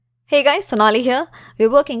Hey guys, Sonali here. We're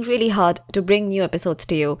working really hard to bring new episodes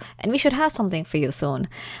to you, and we should have something for you soon.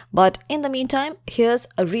 But in the meantime, here's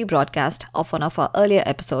a rebroadcast of one of our earlier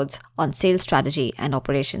episodes on sales strategy and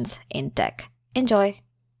operations in tech. Enjoy!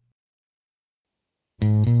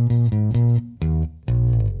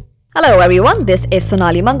 Hello everyone, this is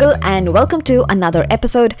Sonali Mangal and welcome to another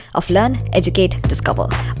episode of Learn, Educate, Discover.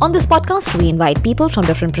 On this podcast, we invite people from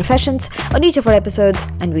different professions on each of our episodes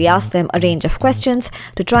and we ask them a range of questions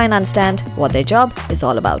to try and understand what their job is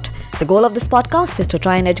all about. The goal of this podcast is to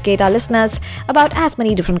try and educate our listeners about as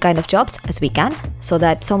many different kind of jobs as we can so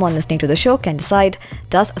that someone listening to the show can decide,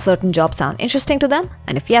 does a certain job sound interesting to them?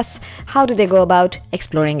 And if yes, how do they go about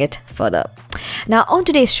exploring it further? Now, on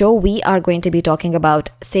today's show, we are going to be talking about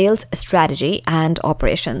sales strategy and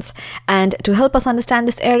operations. And to help us understand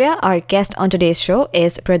this area, our guest on today's show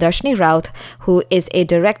is Priyadarshini Raut, who is a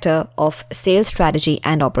director of sales strategy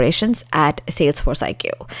and operations at Salesforce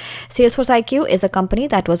IQ. Salesforce IQ is a company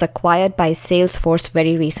that was acquired by Salesforce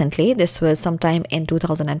very recently. This was sometime in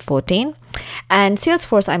 2014. And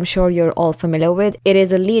Salesforce, I'm sure you're all familiar with. It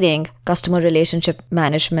is a leading customer relationship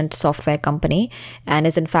management software company and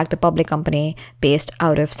is in fact a public company based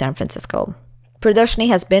out of San Francisco. Priyadarshini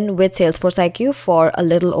has been with Salesforce IQ for a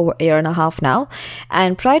little over a year and a half now.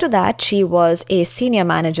 And prior to that, she was a senior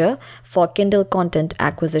manager for Kindle content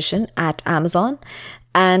acquisition at Amazon.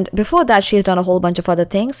 And before that, she's done a whole bunch of other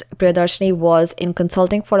things. Priyadarshini was in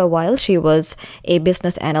consulting for a while. She was a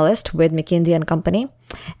business analyst with McKinsey & Company.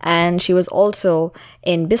 And she was also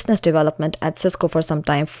in business development at Cisco for some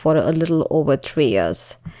time for a little over 3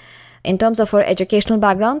 years. In terms of her educational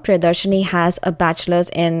background, Priyadarshini has a bachelor's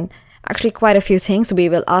in actually quite a few things. We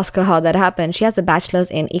will ask her how that happened. She has a bachelor's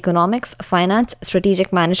in economics, finance,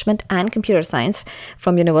 strategic management, and computer science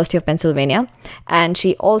from University of Pennsylvania. And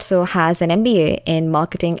she also has an MBA in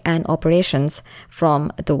marketing and operations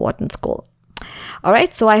from the Wharton School. All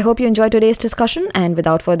right, so I hope you enjoyed today's discussion. And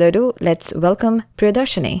without further ado, let's welcome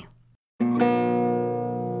Priyadarshini.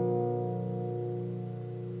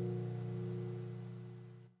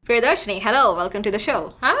 Priyadarshini, hello, welcome to the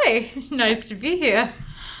show. Hi, nice to be here.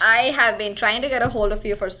 I have been trying to get a hold of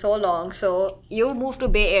you for so long. So you moved to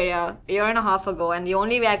Bay Area a year and a half ago, and the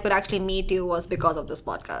only way I could actually meet you was because of this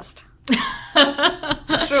podcast.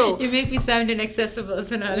 It's true. You make me sound inaccessible,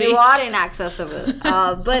 Sonali. You are inaccessible.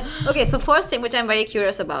 But okay, so first thing which I'm very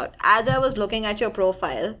curious about, as I was looking at your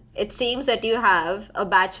profile, it seems that you have a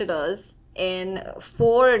bachelor's in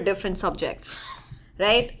 4 different subjects.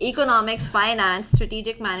 Right? Economics, finance,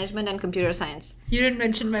 strategic management, and computer science. You didn't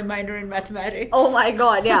mention my minor in mathematics. Oh my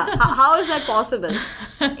god, yeah. How is that possible?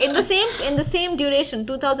 In the same duration,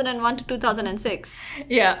 2001 to 2006.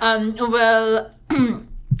 Yeah,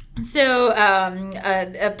 so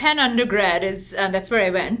Penn undergrad is, that's where I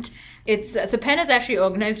went. So Penn is actually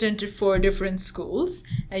organized into 4 different schools.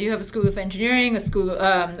 You have a School of Engineering, a school,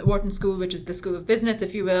 Wharton School, which is the School of Business,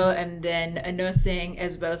 if you will, and then a nursing,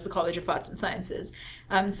 as well as the College of Arts and Sciences.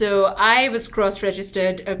 So I was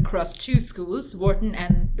cross-registered across 2 schools, Wharton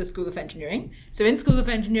and the School of Engineering. So in School of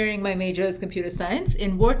Engineering, my major is computer science.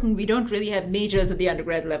 In Wharton, we don't really have majors at the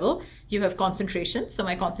undergrad level. You have concentrations. So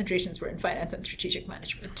my concentrations were in finance and strategic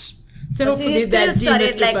management. So hopefully you still that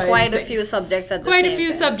studied like quite things. A few subjects at the quite same a few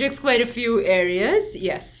time. subjects, quite a few areas,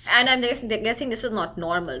 yes. And I'm guessing this is not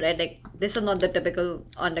normal, right? Like this is not the typical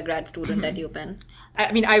undergrad student at UPenn.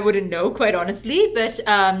 I mean, I wouldn't know, quite honestly, but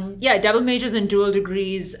double majors and dual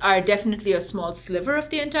degrees are definitely a small sliver of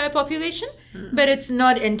the entire population, but it's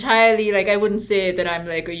not entirely, like, I wouldn't say that I'm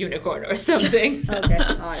like a unicorn or something. Okay,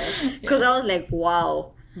 all right. Because I was like,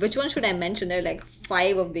 wow. Which one should I mention? There are like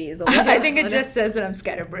 5 of these. I think it just says that I'm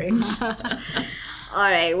scatterbrained. All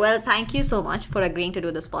right. Well, thank you so much for agreeing to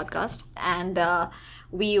do this podcast. And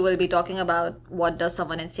we will be talking about what does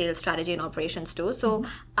someone in sales strategy and operations do. So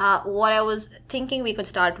what I was thinking we could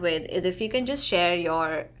start with is if you can just share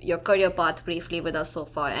your career path briefly with us so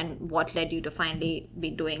far and what led you to finally be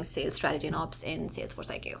doing sales strategy and ops in Salesforce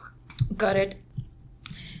IQ. Got it.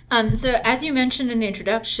 So as you mentioned in the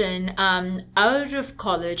introduction, out of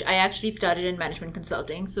college, I actually started in management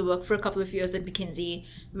consulting. So worked for a couple of years at McKinsey,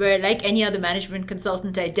 where like any other management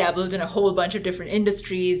consultant, I dabbled in a whole bunch of different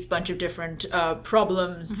industries, bunch of different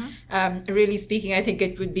problems. Really speaking, I think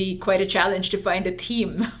it would be quite a challenge to find a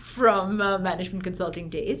theme from management consulting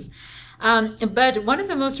days. But one of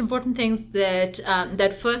the most important things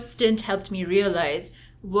that first stint helped me realize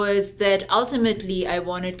was that ultimately I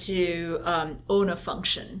wanted to own a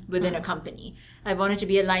function within a company. I wanted to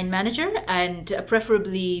be a line manager and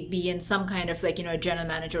preferably be in some kind of a general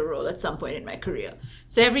manager role at some point in my career.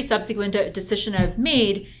 So every subsequent decision I've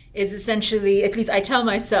made is essentially, at least I tell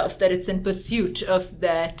myself, that it's in pursuit of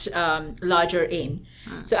that larger aim.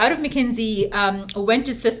 So out of McKinsey, went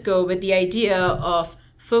to Cisco with the idea of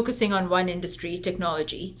focusing on one industry,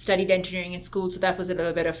 technology, studied engineering in school. So that was a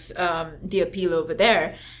little bit of the appeal over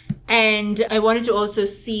there. And I wanted to also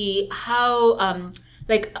see how,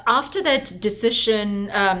 after that decision,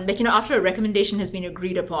 after a recommendation has been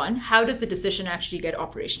agreed upon, how does the decision actually get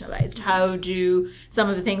operationalized? How do some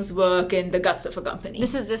of the things work in the guts of a company?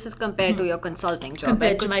 This is compared to your consulting job.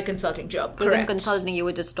 Compared to my consulting job, because in correct. consulting, you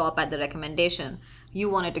would just stop at the recommendation. You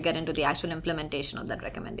wanted to get into the actual implementation of that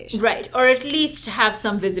recommendation. Right, or at least have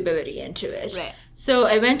some visibility into it. Right. So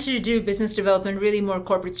I went to do business development, really more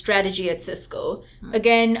corporate strategy at Cisco.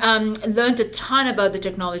 Again, learned a ton about the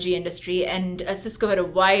technology industry, and Cisco had a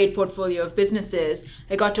wide portfolio of businesses.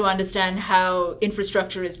 I got to understand how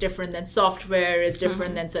infrastructure is different than software, is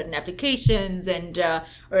different than certain applications, and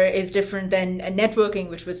or is different than networking,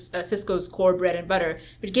 which was Cisco's core bread and butter.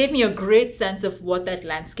 It gave me a great sense of what that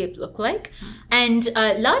landscape looked like. And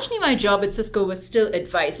largely my job at Cisco was still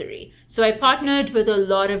advisory. So I partnered with a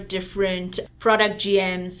lot of different product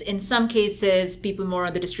GMs, in some cases, people more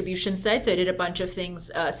on the distribution side. So I did a bunch of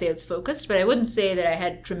things sales focused, but I wouldn't say that I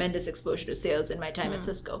had tremendous exposure to sales in my time at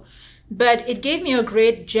Cisco. But it gave me a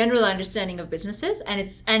great general understanding of businesses,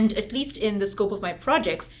 and at least in the scope of my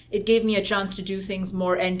projects, it gave me a chance to do things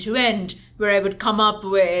more end to end, where I would come up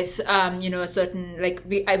with, a certain,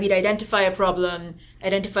 we'd identify a problem,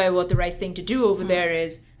 identify what the right thing to do over there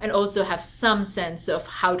is, and also have some sense of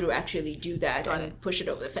how to actually do that and push it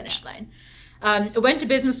over the finish line. I went to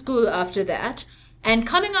business school after that. And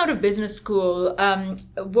coming out of business school,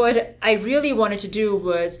 what I really wanted to do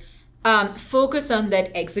was focus on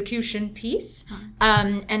that execution piece.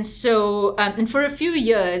 And for a few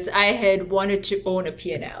years, I had wanted to own a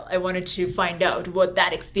P&L. I wanted to find out what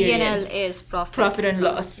that experience... P&L is profit and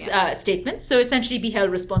loss statement. So essentially be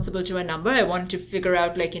held responsible to a number. I wanted to figure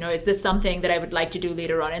out, is this something that I would like to do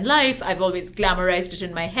later on in life? I've always glamorized it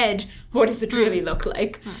in my head. What does it really look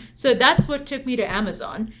like? So that's what took me to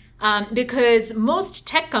Amazon. Because most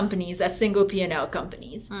tech companies are single P&L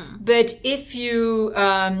companies. But if you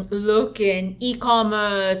look in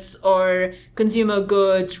e-commerce or consumer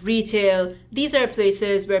goods, retail, these are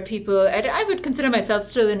places where people, I would consider myself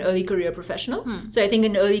still an early career professional. So I think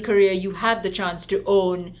in early career, you have the chance to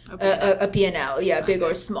own a P&L, big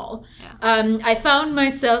or small. I found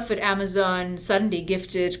myself at Amazon suddenly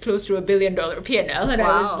gifted close to $1 billion P&L. And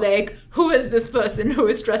I was like, who is this person who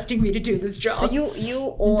is trusting me to do this job? So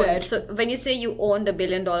you own... So when you say you own the $1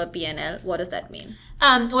 billion P&L, what does that mean?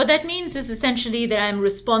 What that means is essentially that I'm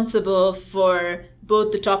responsible for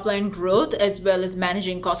both the top line growth as well as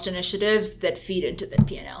managing cost initiatives that feed into that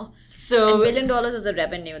P&L. So $1 billion is the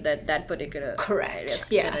revenue that particular area is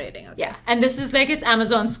generating. Okay. Yeah, and this is it's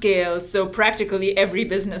Amazon scale, so practically every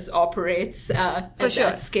business operates at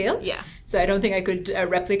that scale. Yeah. So I don't think I could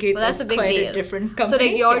replicate that's this a big quite deal. A different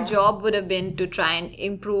company. So your job would have been to try and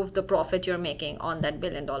improve the profit you're making on that $1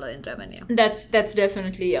 billion in revenue. That's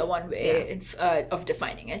definitely one way of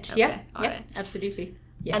defining it. Okay. All right. Absolutely.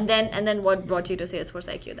 Yeah. And then what brought you to Salesforce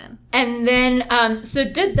IQ then? And then, so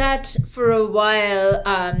did that for a while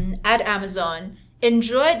at Amazon,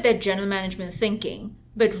 enjoyed that general management thinking,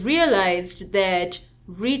 but realized that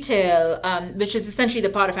retail, which is essentially the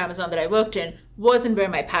part of Amazon that I worked in, wasn't where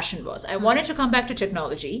my passion was. I wanted to come back to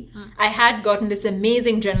technology. I had gotten this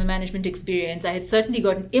amazing general management experience. I had certainly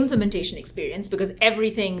gotten implementation experience because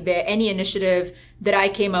everything there, any initiative that I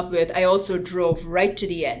came up with, I also drove right to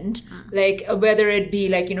the end. Whether it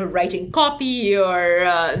be writing copy or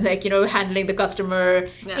handling the customer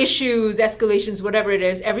issues, escalations, whatever it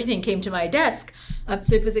is, everything came to my desk.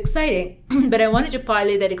 So it was exciting, but I wanted to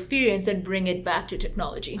parlay that experience and bring it back to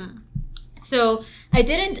technology. So I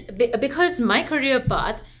didn't, because my career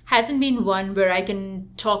path hasn't been one where I can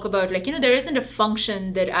talk about there isn't a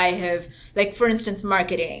function that I have, for instance,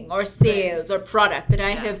 marketing or sales or product that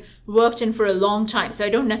I have worked in for a long time. So I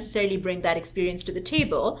don't necessarily bring that experience to the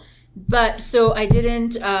table. But so I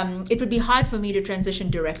didn't, it would be hard for me to transition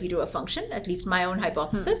directly to a function, at least my own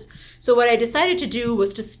hypothesis. So what I decided to do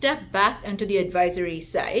was to step back into the advisory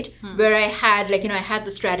side where I had, I had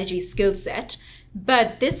the strategy skill set,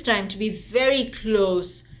 but this time to be very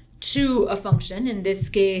close to a function, in this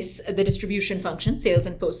case, the distribution function, sales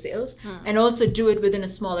and post-sales, and also do it within a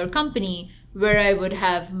smaller company where I would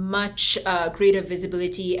have much greater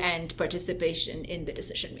visibility and participation in the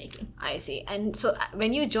decision making. I see. And so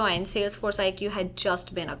when you joined, Salesforce IQ had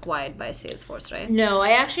just been acquired by Salesforce, right? No,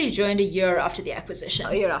 I actually joined a year after the acquisition.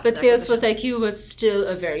 A year after but the Salesforce IQ was still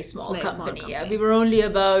a very small company. Yeah, we were only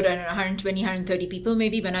about, I don't know, 120, 130 people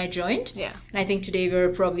maybe when I joined. Yeah. And I think today we're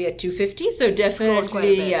probably at 250. So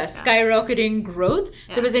definitely, skyrocketing growth.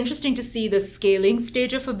 Yeah. So it was interesting to see the scaling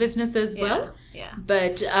stage of a business as well. Yeah.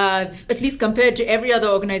 But at least compared to every other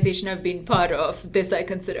organization I've been part of, this I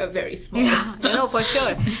consider very small. Yeah, for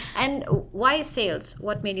sure. And why sales?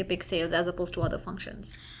 What made you pick sales as opposed to other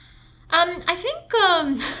functions? I think...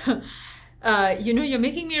 you're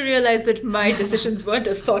making me realize that my decisions weren't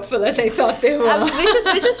as thoughtful as I thought they were.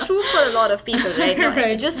 Which is true for a lot of people, right? No,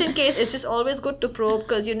 right. Just in case, it's just always good to probe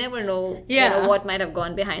because you never know, what might have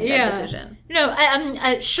gone behind that decision. No,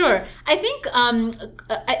 sure. I think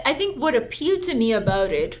what appealed to me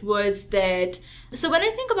about it was that. So when I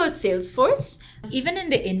think about Salesforce, even in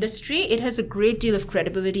the industry, it has a great deal of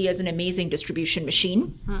credibility as an amazing distribution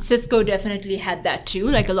machine. Cisco definitely had that too.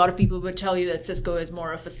 Like a lot of people would tell you that Cisco is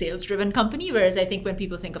more of a sales-driven company, whereas I think when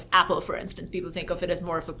people think of Apple, for instance, people think of it as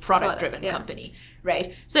more of a product-driven company,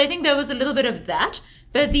 right? So I think there was a little bit of that.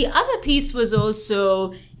 But the other piece was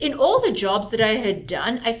also, in all the jobs that I had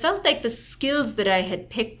done, I felt like the skills that I had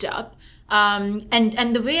picked up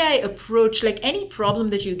and the way I approach, like any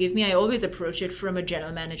problem that you give me, I always approach it from a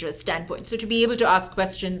general manager's standpoint. So to be able to ask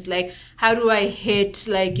questions like, how do I hit,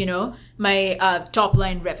 my top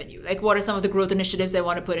line revenue? Like, what are some of the growth initiatives I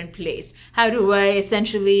want to put in place? How do I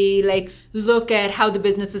essentially look at how the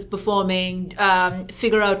business is performing,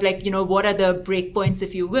 figure out what are the breakpoints,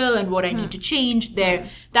 if you will, and what I need to change there.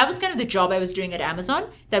 That was kind of the job I was doing at Amazon.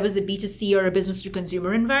 That was a B2C or a business to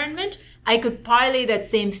consumer environment. I could parlay that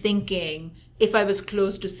same thinking if I was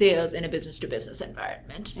close to sales in a business to business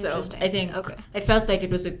environment. So I think I felt like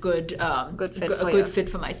it was a good fit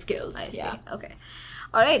for my skills. I see. Okay.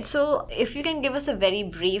 All right. So if you can give us a very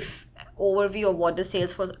brief overview of what the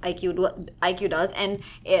Salesforce IQ does, and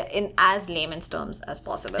in as layman's terms as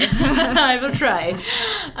possible. I will try.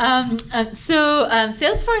 So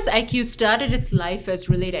Salesforce IQ started its life as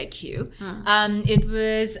Relate IQ. It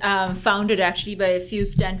was founded actually by a few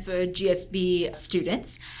Stanford GSB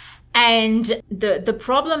students. And the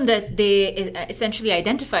problem that they essentially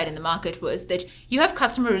identified in the market was that you have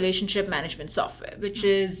customer relationship management software, which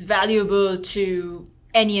is valuable to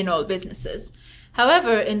any and all businesses.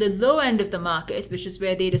 However, in the low end of the market, which is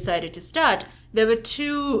where they decided to start, there were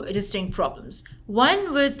two distinct problems.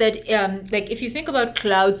 One was that, if you think about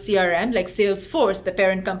cloud CRM, like Salesforce, the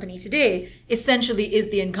parent company today, essentially is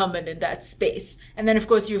the incumbent in that space. And then, of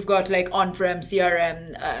course, you've got on-prem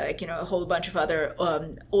CRM, a whole bunch of other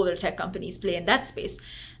older tech companies play in that space.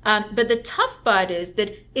 But the tough part is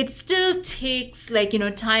that it still takes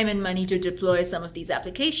time and money to deploy some of these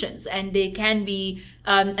applications, and they can be,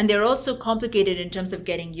 and they're also complicated in terms of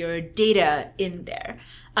getting your data in there.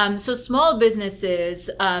 So small businesses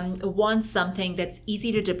want something that's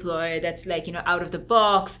easy to deploy, that's out of the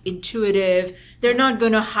box, intuitive. They're not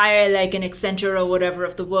going to hire an Accenture or whatever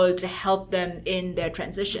of the world to help them in their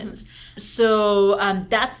transitions. So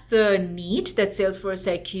that's the need that Salesforce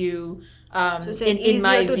IQ so in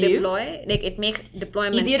my view, deploy, it makes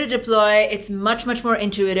deployment easier to deploy. It's much more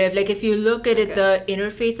intuitive. If you look at it, the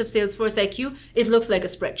interface of Salesforce IQ, it looks like a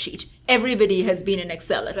spreadsheet. Everybody has been in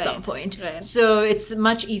Excel at some point, so it's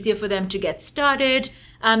much easier for them to get started.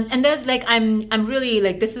 And there's I'm really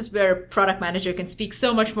this is where product manager can speak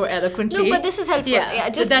so much more eloquently. No, but this is helpful.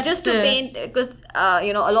 Just to paint, because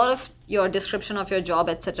a lot of your description of your job,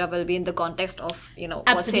 etc., will be in the context of what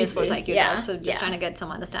Salesforce IQ does. So just trying to get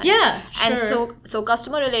some understanding. Yeah, sure. And so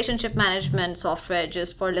customer relationship management software,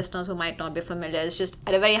 just for listeners who might not be familiar, is just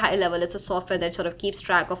at a very high level. It's a software that sort of keeps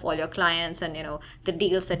track of all your clients and the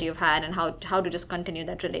deals that you've had and how to just continue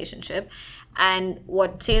that relationship. And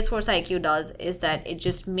what Salesforce IQ does is that it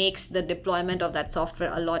just makes the deployment of that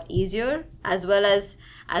software a lot easier, as well as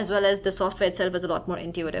the software itself is a lot more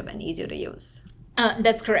intuitive and easier to use.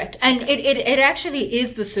 That's correct. And it actually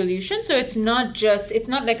is the solution. So it's not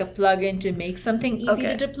like a plugin to make something easy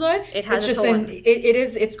to deploy. It has it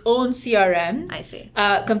is its own CRM. I see.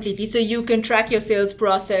 Completely. So you can track your sales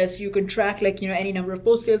process. You can track any number of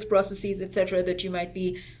post-sales processes, etc., that you might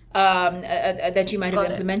be that you might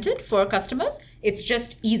have implemented for customers. It's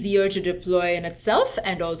just easier to deploy in itself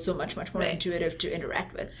and also much, much more Right. intuitive to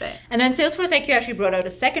interact with. Right. And then Salesforce IQ actually brought out a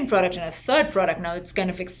second product and a third product. Now it's kind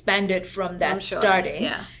of expanded from that sure. starting.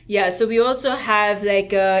 Yeah. Yeah, so we also have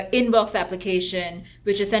like a inbox application,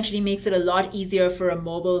 which essentially makes it a lot easier for a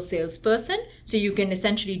mobile salesperson. So you can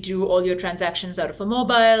essentially do all your transactions out of a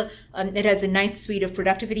mobile. It has a nice suite of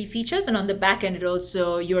productivity features. And on the back end, it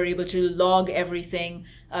also, you're able to log everything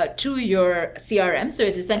to your CRM. So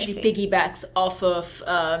it essentially piggybacks off of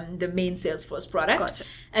the main Salesforce product. Gotcha.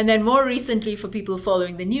 And then more recently, for people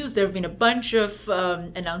following the news, there have been a bunch of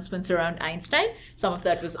announcements around Einstein. Some of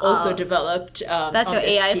that was also developed. That's on your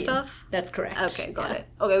this AI team. stuff? That's correct. Okay, got Yeah. it.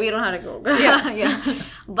 Okay, we don't have to go. Yeah. yeah.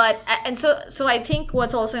 But and so I think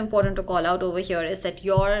what's also important to call out over here is that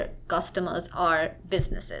your customers are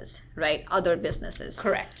businesses, right? Other businesses.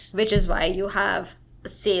 Correct. Which is why you have a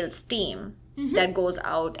sales team that goes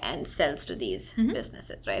out and sells to these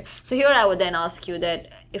businesses, right? So here I would then ask you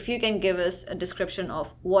that if you can give us a description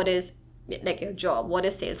of what is like your job, what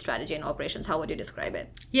is sales strategy and operations, how would you describe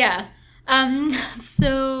it? Yeah. But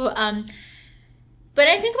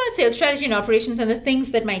I think about sales strategy and operations and the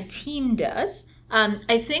things that my team does.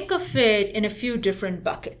 I think of it in a few different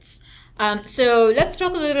buckets. So let's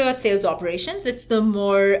talk a little bit about sales operations. It's the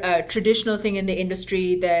more traditional thing in the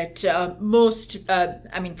industry that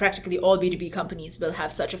practically all B2B companies will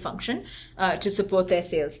have such a function to support their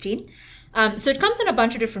sales team. So it comes in a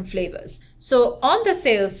bunch of different flavors. So on the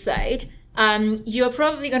sales side, you're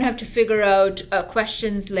probably going to have to figure out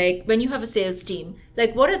questions like, when you have a sales team,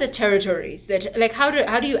 like what are the territories that, like how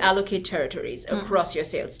do you allocate territories across your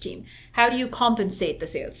sales team? How do you compensate the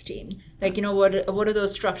sales team? Like, what are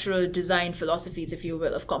those structural design philosophies, if you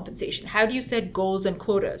will, of compensation? How do you set goals and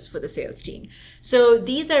quotas for the sales team? So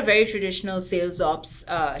these are very traditional sales ops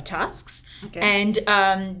tasks. Okay. And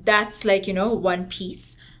that's like, one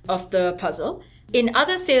piece of the puzzle. In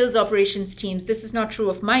other sales operations teams, this is not true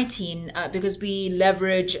of my team because we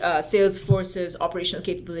leverage Salesforce's operational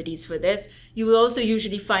capabilities for this. You will also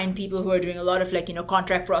usually find people who are doing a lot of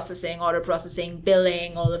contract processing, order processing,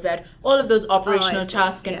 billing, all of that. All of those operational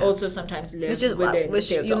tasks can also sometimes live within the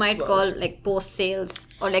sales you ops might world. call like post sales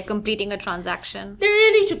or like completing a transaction. They're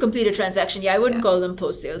really to complete a transaction. Yeah, I wouldn't call them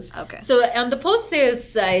post-sales. Okay. So on the post-sales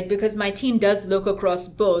side, because my team does look across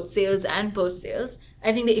both sales and post-sales,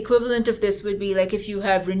 I think the equivalent of this would be like if you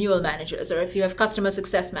have renewal managers or if you have customer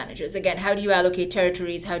success managers. Again, how do you allocate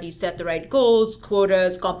territories? How do you set the right goals,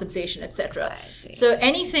 quotas, compensation, etc.? I see. So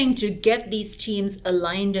anything to get these teams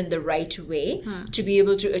aligned in the right way to be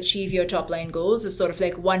able to achieve your top line goals is sort of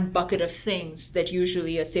like one bucket of things that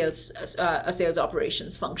usually a sales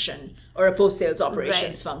operations function or a post-sales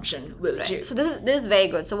operations function will do. So this is very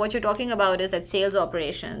good. So what you're talking about is that sales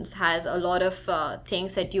operations has a lot of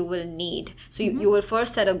things that you will need. So you will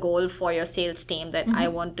first set a goal for your sales team that I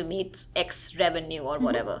want to meet X revenue or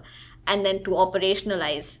whatever. And then to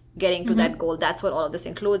operationalize getting to that goal, that's what all of this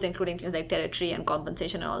includes, including things like territory and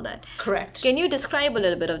compensation and all that. Correct. Can you describe a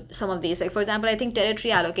little bit of some of these? Like, for example, I think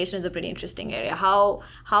territory allocation is a pretty interesting area. How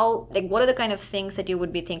what are the kind of things that you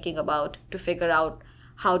would be thinking about to figure out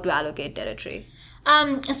how to allocate territory?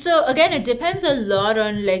 So again, it depends a lot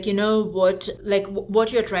on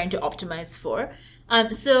what you're trying to optimize for.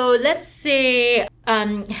 So let's say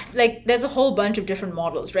there's a whole bunch of different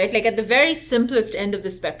models, right? Like at the very simplest end of the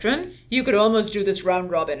spectrum, you could almost do this round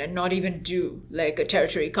robin and not even do like a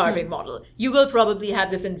territory carving model. You will probably have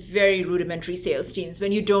this in very rudimentary sales teams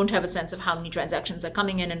when you don't have a sense of how many transactions are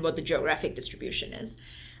coming in and what the geographic distribution is.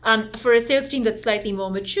 For a sales team that's slightly more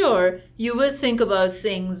mature, you will think about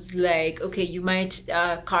things like, okay, you might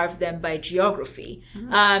carve them by geography.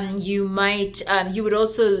 You would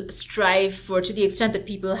also strive for, to the extent that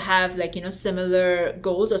people have similar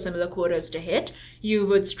goals or similar quotas to hit, you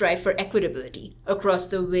would strive for equitability across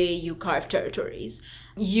the way you carve territories.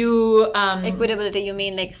 Equitability, you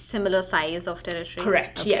mean like similar size of territory?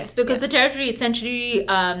 Correct, Okay. yes, because the territory essentially,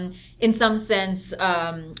 in some sense,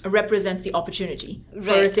 represents the opportunity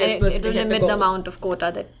for a salesperson it will to hit the limit goal. the amount of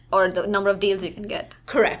quota or the number of deals you can get.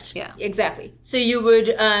 Correct. Yeah. Exactly. So you would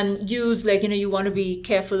use you want to be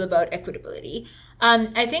careful about equitability.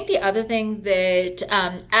 I think the other thing that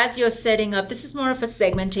as you're setting up, this is more of a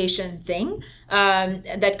segmentation thing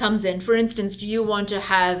that comes in. For instance, do you want to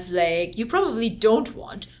have you probably don't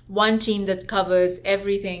want one team that covers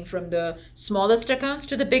everything from the smallest accounts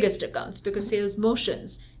to the biggest accounts because sales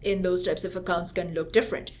motions in those types of accounts can look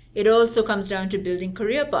different. It also comes down to building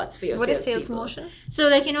career paths for your What is salespeople. sales motion? So,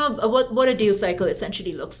 like, what a deal cycle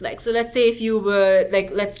essentially looks like. So let's say if you were,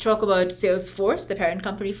 like, let's talk about Salesforce, the parent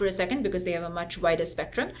company, for a second, because they have a much wider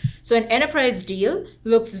spectrum. So an enterprise deal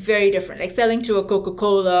looks very different, like selling to a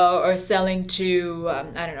Coca-Cola or selling to,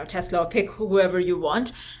 I don't know, Tesla, or pick whoever you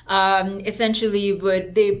want. Essentially,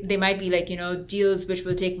 they might be like, deals which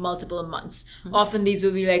will take multiple months. Often these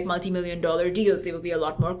will be like multi-million-dollar deals. They will be a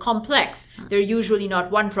lot more complex. They're usually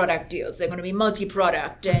not one product deals. They're going to be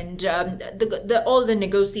multi-product, and all the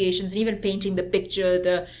negotiations and even painting the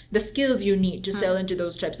picture, the skills you need to sell into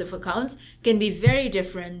those types of accounts can be very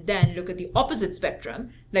different than look at the opposite spectrum,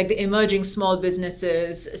 like the emerging small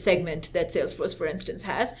businesses segment that Salesforce, for instance,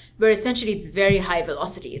 has, where essentially it's very high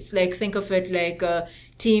velocity. It's like, think of it like a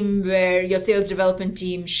team where your sales development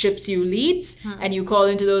team ships you leads and you call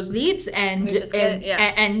into those leads, and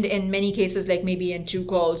in many cases, like maybe in 2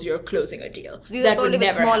 calls, you're closing a deal. So that would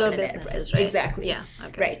never smaller businesses, right? Exactly. Yeah.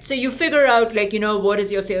 Okay. Right. So you figure out, like, what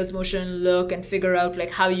does your sales motion look, and figure out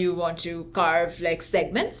like how you want to carve like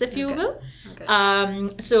segments, if you will. Okay.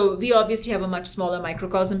 So we obviously have a much smaller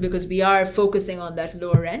microcosm because we are focusing on that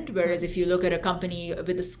lower end. Whereas if you look at a company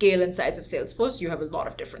with the scale and size of Salesforce, you have a lot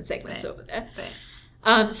of different segments over there.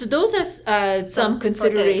 Right. So those are some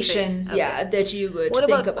considerations, that you would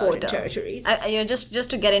think about in territories. Just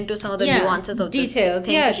to get into some of the nuances of details,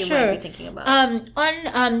 things that you might be thinking about.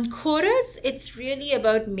 On quotas, it's really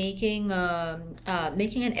about making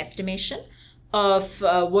an estimation of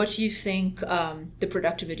what you think the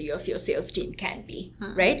productivity of your sales team can be,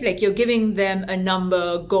 right? Like, you're giving them a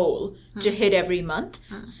number goal to hit every month.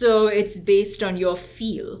 So it's based on your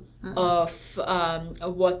feel of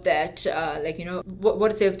what that,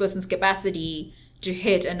 what a salesperson's capacity to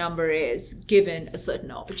hit a number is given a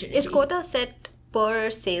certain opportunity. Is quota set per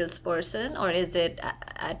salesperson, or is it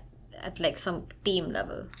at like some team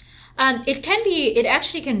level? It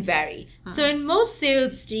actually can vary. So in most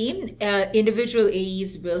sales team, individual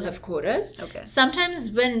AEs will have quotas. Okay.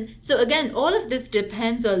 Sometimes again, all of this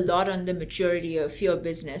depends a lot on the maturity of your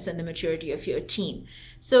business and the maturity of your team.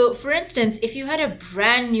 So for instance, if you had a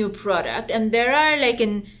brand new product, and there are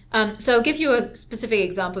so I'll give you a specific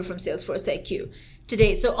example from Salesforce IQ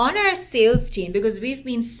today. So on our sales team, because we've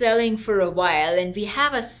been selling for a while and we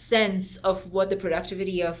have a sense of what the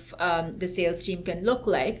productivity of the sales team can look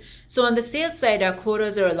like. So on the sales side, our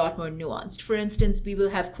quotas are a lot more nuanced. For instance, we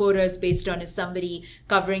will have quotas based on, is somebody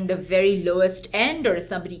covering the very lowest end, or is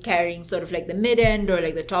somebody carrying sort of like the mid end or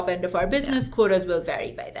like the top end of our business. Quotas will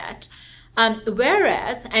vary by that.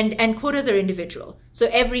 Whereas, and quotas are individual. So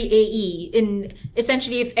every AE,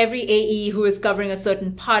 essentially if every AE who is covering a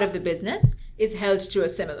certain part of the business is held to a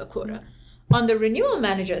similar quota. On the renewal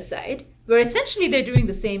manager side, where essentially they're doing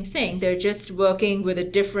the same thing, they're just working with a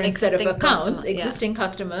different set of accounts, existing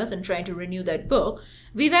customers, and trying to renew that book,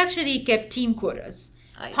 we've actually kept team quotas.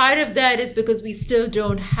 Part of that is because we still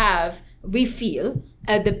don't have, we feel,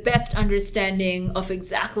 the best understanding of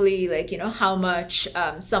exactly how much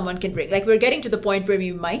someone can bring. Like, we're getting to the point where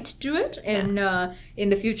we might do it in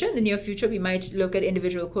the future, in the near future. We might look at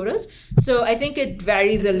individual quotas. So I think it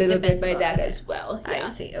varies a little bit by that as well. I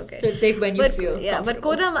see. Okay. So it's like when you feel comfortable. But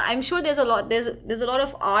quota, I'm sure there's a lot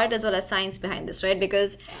of art as well as science behind this, right?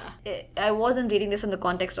 Because I wasn't reading this in the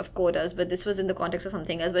context of quotas, but this was in the context of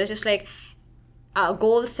something else. But it's just like,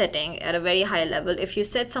 goal setting at a very high level. If you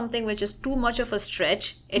set something which is too much of a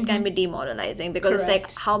stretch, it can be demoralizing, because it's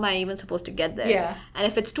like, how am I even supposed to get there? Yeah. And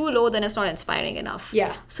if it's too low, then it's not inspiring enough.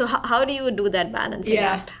 Yeah. So how do you do that balancing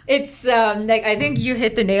act? It's I think you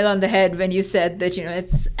hit the nail on the head when you said that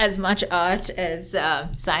it's as much art as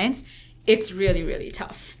science. It's really, really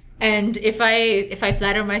tough. And if I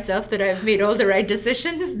flatter myself that I've made all the right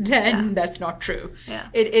decisions, then that's not true. Yeah.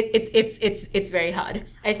 It's very hard.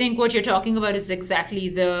 I think what you're talking about is exactly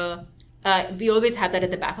we always have that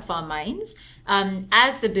at the back of our minds.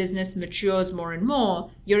 As the business matures more and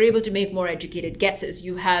more, you're able to make more educated guesses.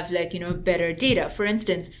 You have better data. For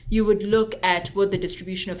instance, you would look at what the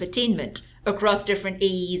distribution of attainment across different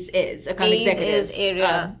AEs is, account executives,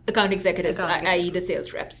 i.e. the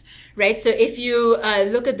sales reps, right? So if you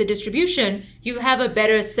look at the distribution, you have a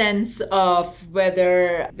better sense of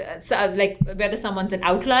whether someone's an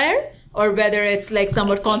outlier, or whether it's like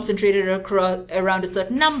somewhat concentrated around a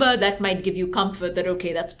certain number. That might give you comfort that,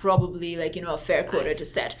 okay, that's probably a fair quota to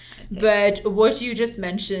set. But what you just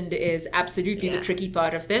mentioned is absolutely the tricky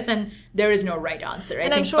part of this, and there is no right answer.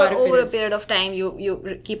 And I'm sure over a period of time,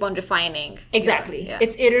 you keep on refining. Exactly. Yeah.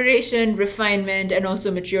 It's iteration, refinement, and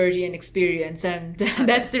also maturity and experience. And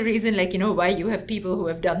that's the reason, why you have people who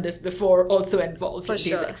have done this before also involved in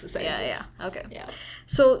these exercises. Okay. Yeah.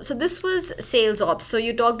 So this was sales ops. So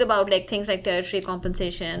you talked about like things like territory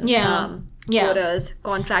compensation, quotas,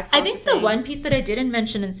 contract processing. I think the one piece that I didn't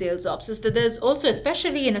mention in sales ops is that there's also,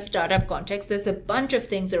 especially in a startup context, there's a bunch of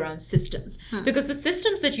things around systems. Because the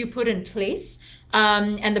systems that you put in place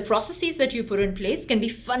and the processes that you put in place can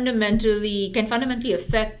fundamentally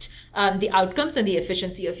affect the outcomes and the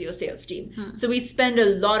efficiency of your sales team. So we spend a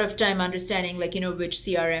lot of time understanding, like, which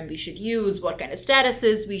CRM we should use, what kind of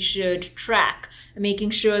statuses we should track, making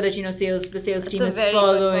sure that, the sales team is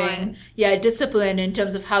following discipline in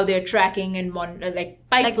terms of how they're tracking and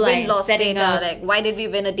pipelines, setting data, up. Like why did we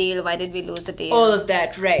win a deal? Why did we lose a deal? All of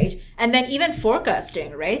that, right? And then even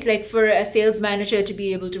forecasting, right? Like for a sales manager to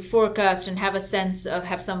be able to forecast and have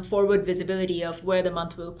some forward visibility of where the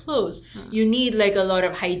month will close, you need like a lot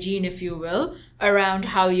of hygiene, if you will, around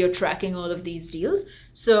how you're tracking all of these deals.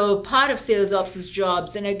 So part of sales ops'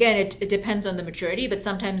 jobs, and again, it depends on the maturity, but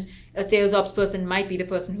sometimes a sales ops person might be the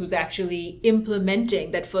person who's actually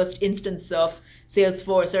implementing that first instance of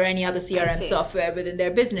Salesforce or any other CRM software within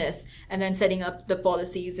their business, and then setting up the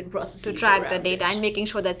policies and processes to track the data and making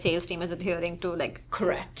sure that sales team is adhering to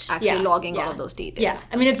logging all of those details. Yeah,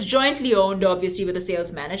 I mean, it's jointly owned, obviously, with the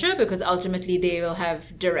sales manager, because ultimately they will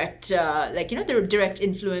have direct, their direct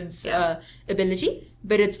influence ability.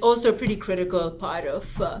 But it's also a pretty critical part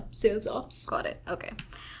of sales ops. Got it. Okay.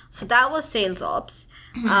 So that was sales ops.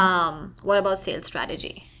 What about sales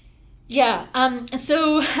strategy? Yeah.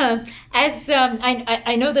 So as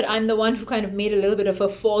I know that I'm the one who kind of made a little bit of a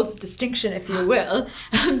false distinction, if you will,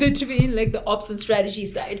 between like the ops and strategy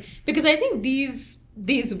side, because I think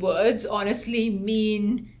these words honestly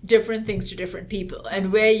mean different things to different people,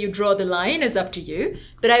 and where you draw the line is up to you.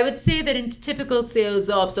 But I would say that in typical sales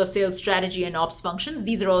ops or sales strategy and ops functions,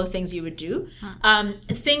 these are all the things you would do.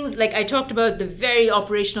 Things like I talked about, the very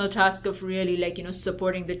operational task of really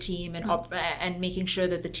supporting the team and making sure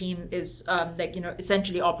that the team is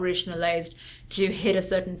essentially operationalized to hit a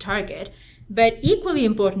certain target. But equally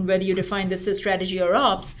important, whether you define this as strategy or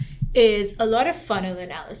ops, is a lot of funnel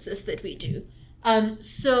analysis that we do.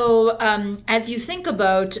 As you think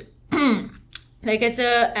about, like as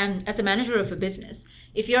a manager of a business,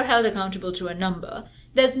 if you're held accountable to a number,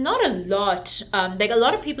 there's not a lot, a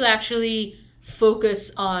lot of people actually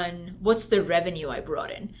focus on what's the revenue I brought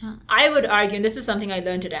in. I would argue, and this is something I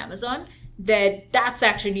learned at Amazon, that that's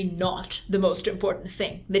actually not the most important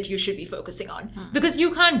thing that you should be focusing on, because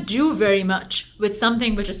you can't do very much with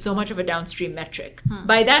something which is so much of a downstream metric.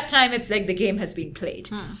 By that time, it's like the game has been played.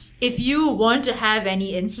 If you want to have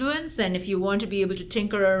any influence and if you want to be able to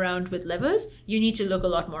tinker around with levers, you need to look a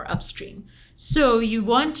lot more upstream. So you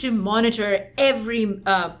want to monitor every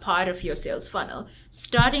part of your sales funnel,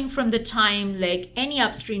 starting from the time, like any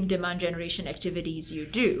upstream demand generation activities you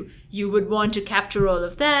do. You would want to capture all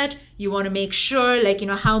of that. You want to make sure,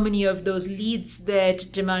 how many of those leads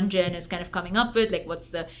that demand gen is kind of coming up with, like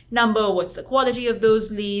what's the number, what's the quality of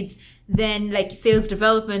those leads. Then sales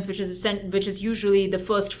development, which is usually the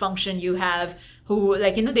first function you have, who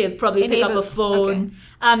they'll probably pick up a phone.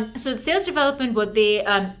 Okay. So sales development,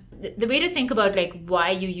 the way to think about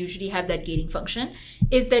why you usually have that gating function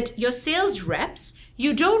is that your sales reps,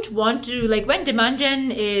 you don't want to, when demand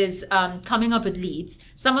gen is coming up with leads,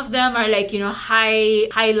 some of them are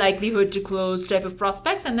high likelihood to close type of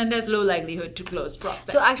prospects, and then there's low likelihood to close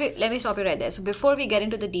prospects. So actually, let me stop you right there. So before we get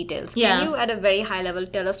into the details, can you at a very high level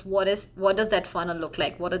tell us what does that funnel look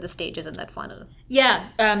like? What are the stages in that funnel? Yeah,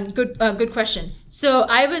 good question. So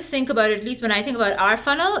I would think about, at least when I think about our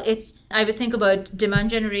funnel, I would think about demand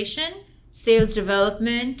generation, sales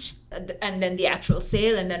development, and then the actual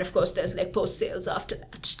sale, and then of course there's post sales after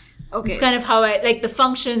that. Okay, it's kind of how I the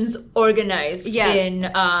functions organized in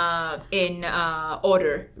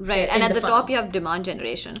order. Right, and at the top you have demand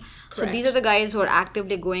generation. Correct. So these are the guys who are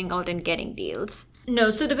actively going out and getting deals. No,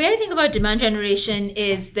 so the way I think about demand generation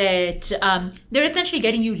is that they're essentially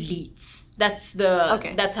getting you leads. That's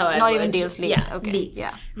how I not even deals, leads. Yeah, okay. Leads.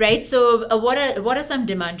 Yeah. Right. So what are some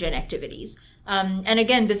demand gen activities? And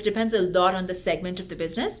again, this depends a lot on the segment of the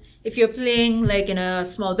business. If you're playing in a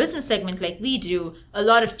small business segment like we do, a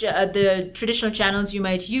lot of the traditional channels you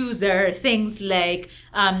might use are things paid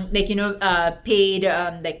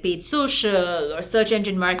paid social or search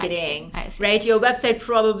engine marketing. I see. Right? Your website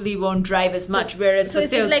probably won't drive as much, whereas for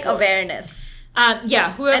Salesforce, it's awareness.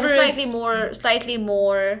 Whoever and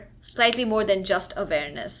slightly more than just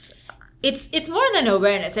awareness. It's more than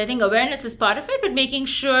awareness. I think awareness is part of it, but making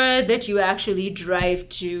sure that you actually drive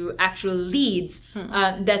to actual leads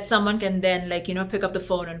that someone can then pick up the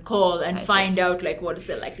phone and call and find out what is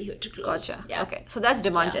their likelihood to close. Gotcha. Yeah. Okay. So that's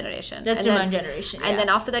demand generation. That's demand generation. And then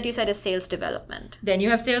after that, you said is sales development. Then you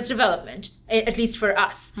have sales development, at least for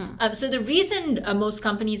us. So the reason most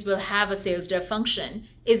companies will have a sales dev function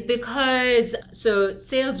is because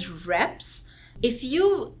sales reps, if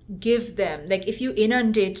you give them, if you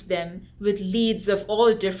inundate them with leads of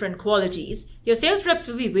all different qualities, your sales reps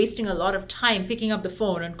will be wasting a lot of time picking up the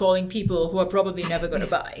phone and calling people who are probably never going to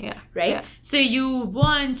buy, right? Yeah. So you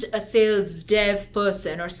want a sales dev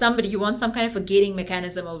person or somebody, you want some kind of a gating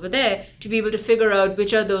mechanism over there to be able to figure out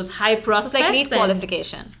which are those high prospects. It's like lead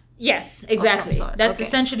qualification. Yes, exactly. That's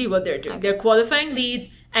essentially what they're doing. Okay. They're qualifying leads.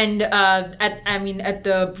 And at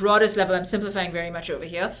the broadest level, I'm simplifying very much over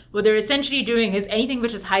here. What they're essentially doing is anything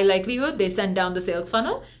which is high likelihood, they send down the sales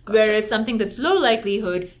funnel. Gotcha. Whereas something that's low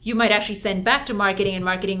likelihood, you might actually send back to marketing, and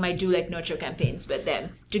marketing might do nurture campaigns with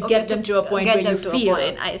them to get them to a point where you feel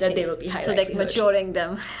that they will be high likelihood. So maturing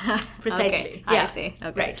them. Precisely. Okay. I see.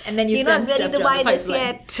 Okay. Right. And then you send stuff down the pipeline. This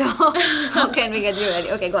yet. So how can we get you ready?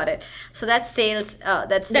 Okay, got it. So that's sales.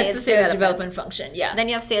 That's the sales development function. Yeah. Then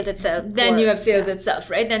you have sales itself. Then you have sales itself,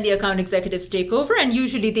 right? Then the account executives take over, and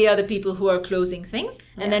usually they are the people who are closing things.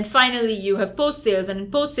 And then finally you have post-sales, and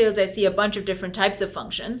in post-sales I see a bunch of different types of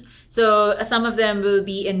functions. So some of them will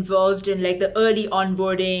be involved in the early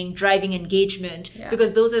onboarding, driving engagement,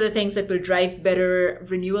 because those are the things that will drive better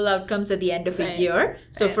renewal outcomes at the end of a year.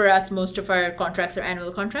 So for us, most of our contracts are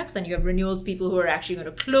annual contracts, and you have renewals people who are actually going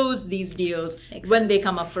to close these deals when they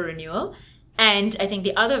come up for renewal. And I think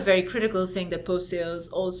the other very critical thing that post-sales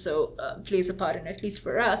also plays a part in, at least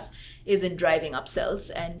for us, is in driving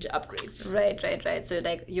upsells and upgrades. Right. So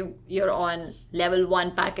you're on level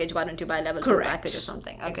 1 package, why don't you buy level 2 package or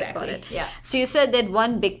something? Okay, exactly. Got it. Yeah. So you said that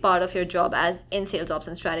one big part of your job as in sales ops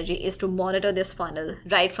and strategy is to monitor this funnel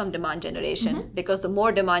right from demand generation, because the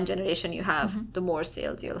more demand generation you have, the more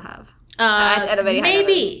sales you'll have. At a very high level.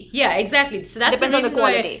 Maybe. Yeah, exactly. So that's depends on the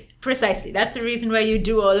quality. Precisely. That's the reason why you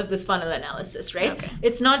do all of this funnel analysis, right? Okay.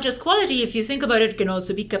 It's not just quality. If you think about it, it can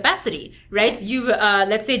also be capacity, right? You,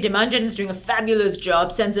 let's say demand gen is doing a fabulous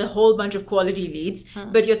job, sends a whole bunch of quality leads,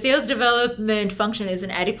 but your sales development function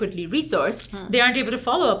isn't adequately resourced. They aren't able to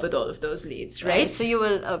follow up with all of those leads, right? So you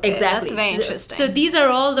will, exactly. That's very interesting. So these are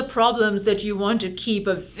all the problems that you want to keep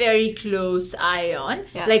a very close eye on.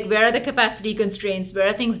 Yeah. Where are the capacity constraints? Where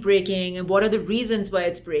are things breaking? And what are the reasons why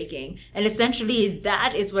it's breaking? And essentially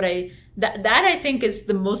that is what that I think is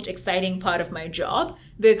the most exciting part of my job,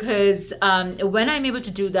 because when I'm able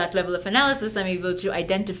to do that level of analysis, I'm able to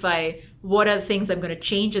identify what are the things I'm going to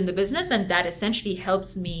change in the business, and that essentially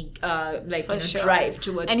helps me drive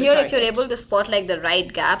towards. And here, if you're able to spot the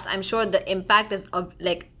right gaps, I'm sure the impact is of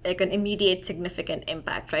like an immediate significant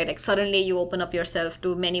impact, right? Suddenly you open up yourself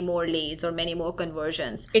to many more leads or many more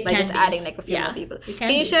conversions by just adding a few more people.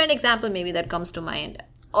 Can you share an example maybe that comes to mind?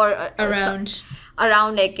 Or around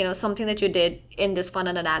something that you did in this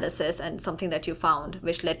funnel analysis and something that you found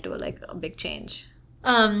which led to a big change?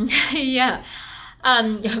 Yeah.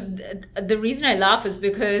 The reason I laugh is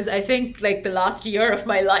because I think the last year of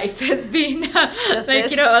my life has been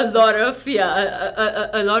a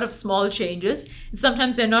lot of small changes.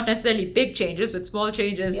 Sometimes they're not necessarily big changes, but small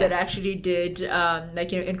changes that actually did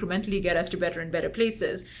incrementally get us to better and better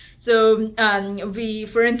places. So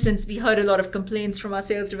for instance, we heard a lot of complaints from our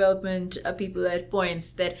sales development people at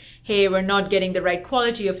points that, hey, we're not getting the right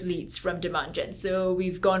quality of leads from demand gen. So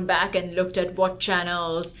we've gone back and looked at what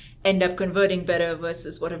channels end up converting better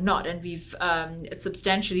versus what have not, and we've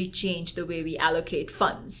substantially changed the way we allocate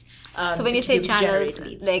funds. So when you say channels,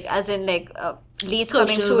 as in leads social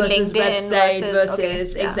coming through versus LinkedIn website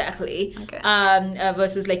versus exactly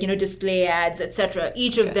versus display ads, etc.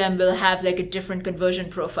 Each of them will have a different conversion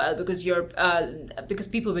profile because because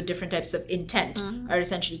people with different types of intent are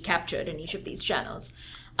essentially captured in each of these channels.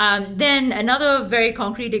 Then another very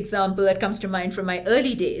concrete example that comes to mind from my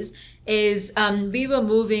early days is we were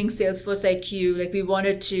moving Salesforce IQ, we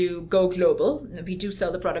wanted to go global. We do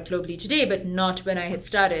sell the product globally today, but not when I had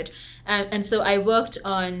started. And so I worked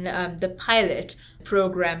on the pilot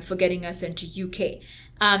program for getting us into UK.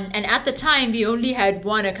 And at the time, we only had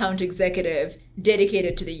one account executive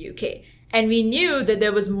dedicated to the UK. And we knew that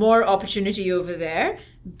there was more opportunity over there,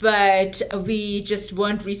 but we just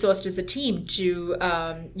weren't resourced as a team to,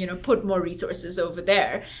 put more resources over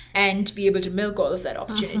there and be able to milk all of that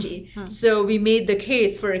opportunity. So we made the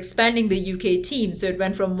case for expanding the UK team. So it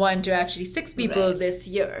went from 1 to actually 6 people this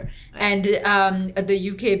year. And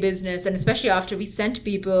the UK business, and especially after we sent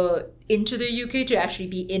people into the UK to actually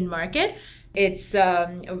be in market, it's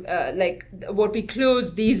like what we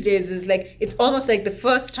closed these days is like, it's almost like the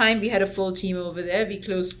first time we had a full team over there, we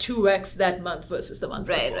closed 2x that month versus the month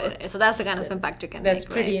before. Right. So that's the kind of impact you can That's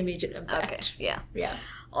make, pretty right? immediate impact. Okay, Yeah.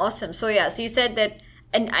 Awesome. So you said that,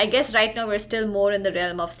 and I guess right now we're still more in the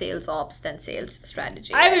realm of sales ops than sales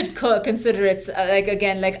strategy. I would consider it's I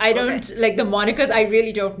don't like the monikers. I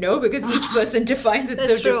really don't know because each person defines it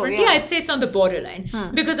so differently. Yeah, I'd say it's on the borderline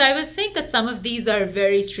because I would think that some of these are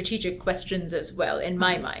very strategic questions as well in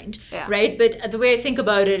my mind, right? But the way I think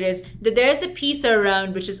about it is that there's a piece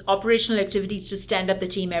around which is operational activities to stand up the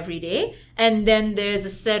team every day, and then there's a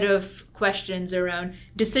set of questions around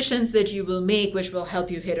decisions that you will make which will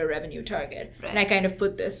help you hit a revenue target. And I kind of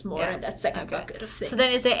put this more in that second bucket of things. So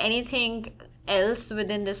then is there anything else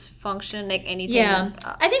within this function, like anything? Yeah,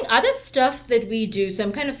 I think other stuff that we do, so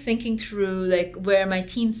I'm kind of thinking through like where my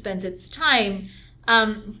team spends its time.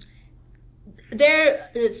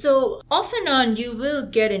 So off and on, you will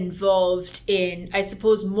get involved in, I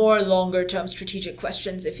suppose, more longer term strategic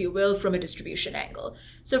questions, if you will, from a distribution angle.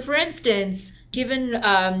 So for instance, given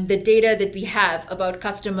the data that we have about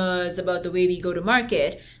customers, about the way we go to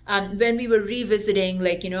market, when we were revisiting,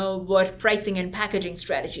 what pricing and packaging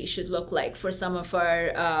strategy should look like for some of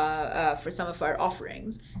our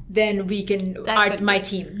offerings, then we can, my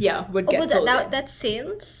team, would get pulled in. That's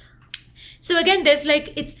sales? So again, there's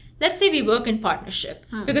let's say we work in partnership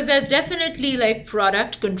because there's definitely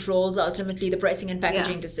product controls ultimately the pricing and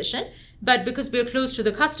packaging decision. But because we're close to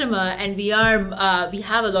the customer and we have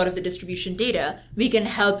a lot of the distribution data, we can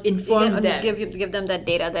help inform them. Give them that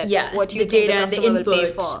data what you the think data the customer and the input, will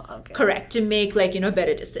pay for. Okay. Correct, to make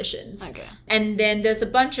better decisions. Okay. And then there's a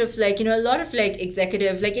bunch of a lot of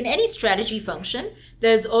executive, in any strategy function,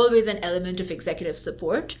 there's always an element of executive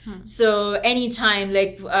support. So anytime,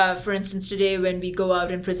 for instance, today when we go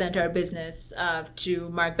out and present our business to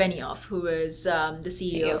Mark Benioff, who is the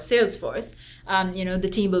CEO of Salesforce, the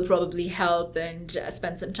team will probably help and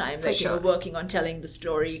spend some time working on telling the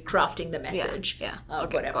story, crafting the message,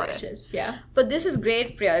 whatever it is. Yeah. But this is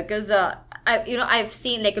great, Priya, because I've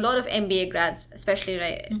seen a lot of MBA grads, especially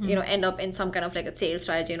end up in some kind of a sales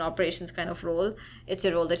strategy and operations kind of role. It's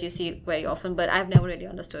a role that you see very often, but I've never really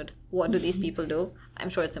understood what do these people do. I'm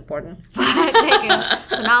sure it's important, but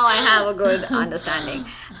so now I have a good understanding.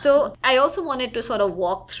 So I also wanted to sort of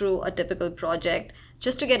walk through a typical project,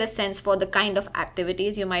 just to get a sense for the kind of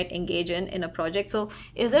activities you might engage in a project. So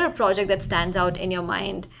is there a project that stands out in your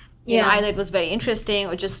mind? Either it was very interesting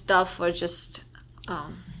or just tough or just...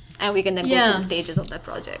 and we can then go through the stages of that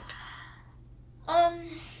project.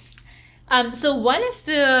 So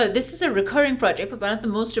this is a recurring project, but one of the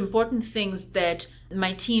most important things that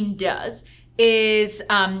my team does is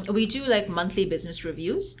we do monthly business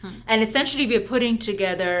reviews. And essentially we're putting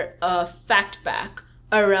together a fact back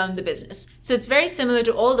around the business. So it's very similar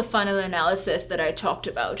to all the funnel analysis that I talked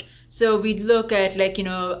about. So we'd look at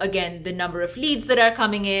again, the number of leads that are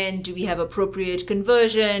coming in. Do we have appropriate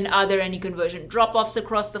conversion? Are there any conversion drop-offs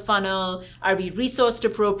across the funnel? Are we resourced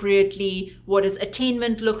appropriately? What does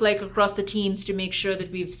attainment look like across the teams to make sure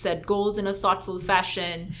that we've set goals in a thoughtful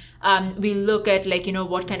fashion? We look at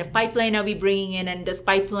what kind of pipeline are we bringing in, and does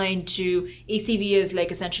pipeline to ACV is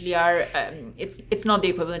essentially our, it's not the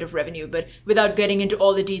equivalent of revenue, but without getting into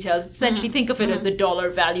all the details, essentially think of it as the dollar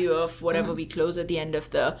value of whatever we close at the end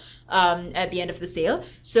of the sale.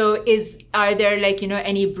 So are there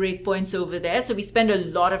any breakpoints over there? So we spend a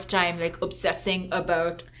lot of time obsessing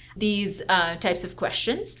about these types of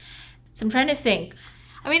questions. So I'm trying to think.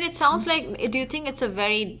 I mean, it sounds do you think it's a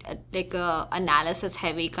very analysis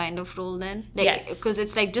heavy kind of role then? Yes. Because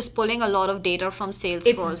it's just pulling a lot of data from Salesforce.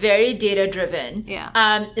 It's very data driven.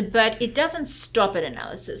 Yeah. But it doesn't stop at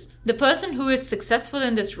analysis. The person who is successful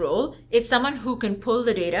in this role is someone who can pull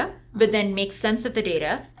the data, but then make sense of the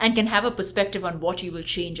data and can have a perspective on what you will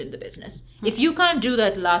change in the business. If you can't do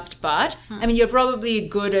that last part, I mean, you're probably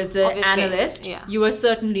good as an analyst. Yeah. You are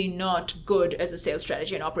certainly not good as a sales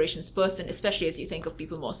strategy and operations person, especially as you think of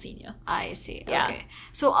people more senior. I see. Yeah. Okay.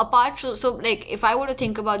 So if I were to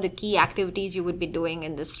think about the key activities you would be doing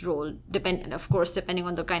in this role, depending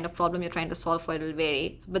on the kind of problem you're trying to solve for, it will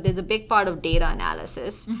vary. But there's a big part of data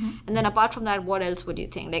analysis. And then apart from that, what else would you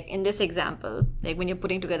think? In this example, when you're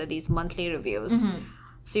putting together these monthly reviews,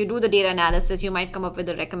 So you do the data analysis, you might come up with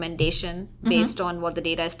a recommendation based on what the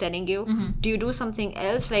data is telling you. Do you do something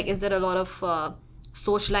else? Like, is there a lot of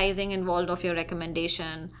socializing involved of your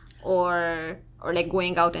recommendation, or like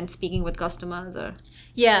going out and speaking with customers? Or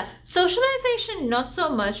yeah, socialization not so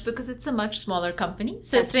much, because it's a much smaller company,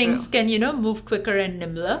 so That's things true. can move quicker and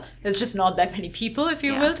nimbler. There's just not that many people, if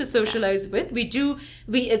you will, to socialize with.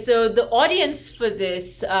 So the audience for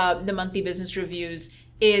this, the monthly business reviews,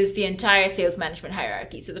 is the entire sales management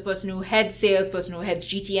hierarchy. So the person who heads sales, person who heads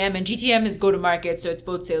GTM, and GTM is go to market, so it's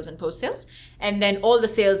both sales and post sales. And then all the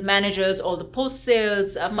sales managers, all the post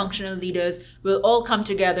sales functional leaders will all come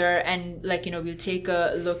together and we'll take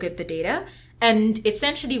a look at the data. And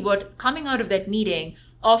essentially what coming out of that meeting,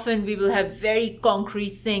 often we will have very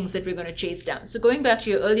concrete things that we're going to chase down. So going back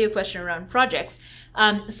to your earlier question around projects,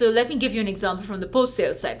 so let me give you an example from the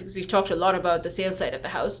post-sales side, because we've talked a lot about the sales side of the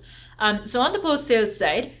house. So on the post-sales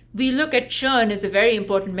side, we look at churn as a very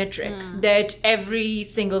important metric that every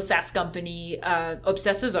single SaaS company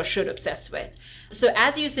obsesses or should obsess with. So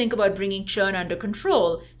as you think about bringing churn under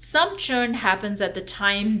control, some churn happens at the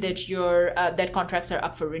time that that contracts are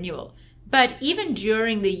up for renewal. But even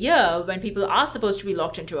during the year, when people are supposed to be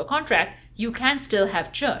locked into a contract, you can still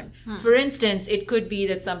have churn. For instance, it could be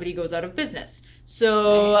that somebody goes out of business.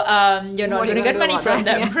 So you're not going to get money from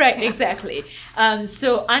them. Yeah. Right, exactly.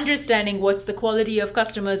 So understanding what's the quality of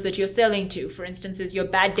customers that you're selling to. For instance, is your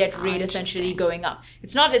bad debt rate essentially going up?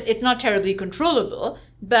 It's not terribly controllable,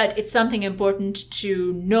 but it's something important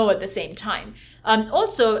to know at the same time.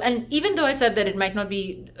 Also, and even though I said that it might not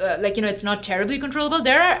be it's not terribly controllable,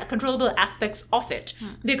 there are controllable aspects of it.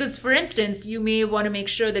 Because, for instance, you may want to make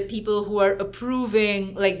sure that people who are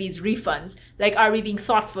approving these refunds, are we being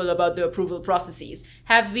thoughtful about the approval processes?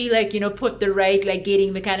 Have we put the right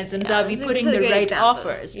gating mechanisms? Are we putting the right example.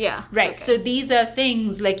 Offers? Yeah. Right. Okay. So these are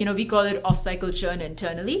things we call it off-cycle churn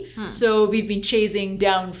internally. So we've been chasing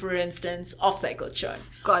down, for instance, off-cycle churn.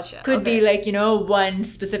 Gotcha. Could be one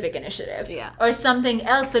specific initiative. Yeah. Or something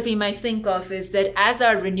else that we might think of is that as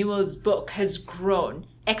our renewals book has grown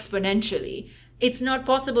exponentially, it's not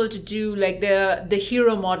possible to do the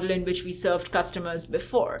hero model in which we served customers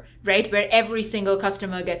before, right? Where every single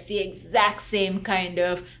customer gets the exact same kind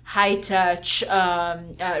of high touch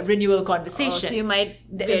renewal conversation. So you might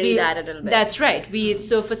vary that a little bit. That's right.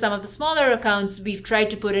 So for some of the smaller accounts, we've tried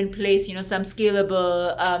to put in place, some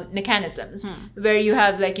scalable mechanisms where you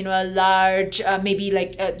have a large,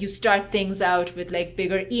 you start things out with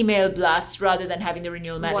bigger email blasts rather than having the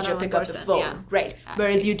renewal manager pick up the phone, right?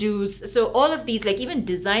 Whereas you do, so all of these, even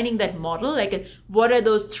designing that model, what are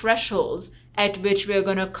those thresholds at which we're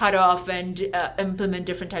going to cut off and implement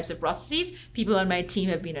different types of processes. People on my team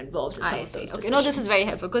have been involved in some of those decisions. No, this is very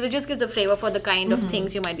helpful because it just gives a flavor for the kind of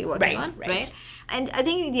things you might be working on, right? And I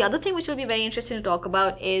think the other thing which will be very interesting to talk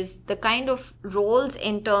about is the kind of roles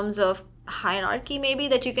in terms of hierarchy maybe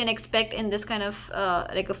that you can expect in this kind of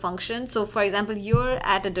a function. So for example, you're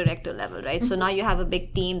at a director level, right? So now you have a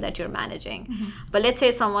big team that you're managing. But let's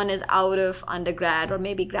say someone is out of undergrad or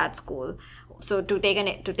maybe grad school. So to take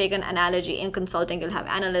an analogy, in consulting, you'll have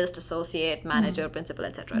analyst, associate, manager, principal,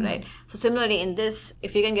 etc. Right? So similarly, in this,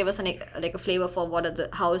 if you can give us a flavor for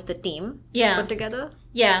how is the team put together?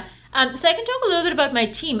 Yeah. So I can talk a little bit about my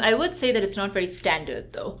team. I would say that it's not very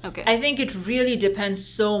standard, though. Okay. I think it really depends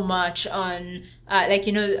so much on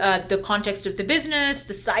the context of the business,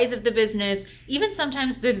 the size of the business, even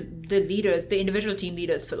sometimes the leaders, the individual team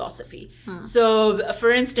leaders' philosophy. So,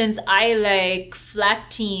 for instance, I like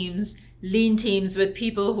flat teams, lean teams with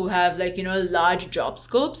people who have large job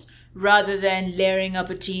scopes rather than layering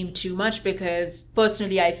up a team too much, because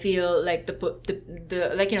personally I feel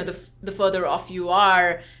the further off you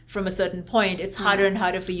are from a certain point, it's harder and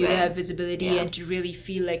harder for you to have visibility and to really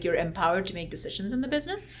feel like you're empowered to make decisions in the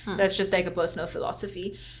business. So that's just a personal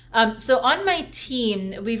philosophy. So on my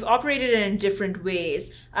team, we've operated in different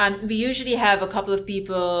ways. We usually have a couple of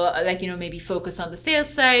people, maybe focus on the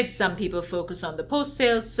sales side. Some people focus on the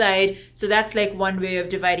post-sales side. So that's one way of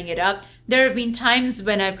dividing it up. There have been times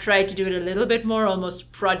when I've tried to do it a little bit more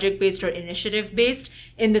almost project-based or initiative-based,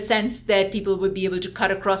 in the sense that people would be able to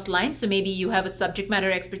cut across lines. So maybe you have a subject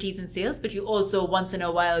matter expertise in sales, but you also once in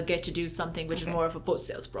a while get to do something which is more of a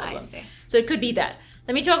post-sales problem. I see. So it could be that.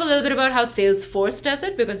 Let me talk a little bit about how Salesforce does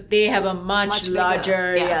it, because they have a much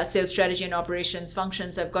larger sales strategy and operations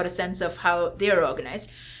functions. I've got a sense of how they're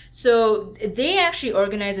organized. So they actually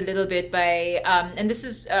organize a little bit by, and this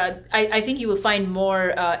is, I think you will find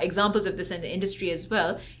more examples of this in the industry as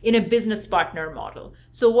well, in a business partner model.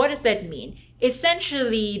 So what does that mean?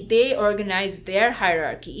 essentially they organize their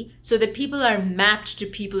hierarchy so that people are mapped to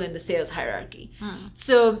people in the sales hierarchy.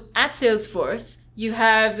 So at Salesforce, you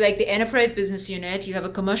have like the enterprise business unit, you have a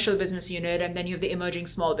commercial business unit, and then you have the emerging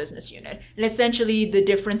small business unit. And essentially the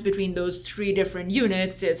difference between those three different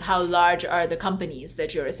units is how large are the companies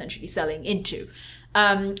that you're essentially selling into.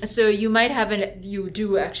 So you might have you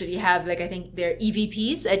do actually have, like, I think there are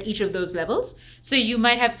EVPs at each of those levels. So you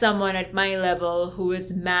might have someone at my level who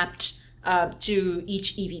is mapped to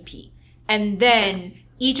each EVP. And then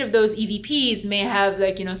each of those EVPs may have,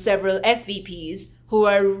 like, several SVPs who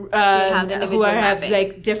are have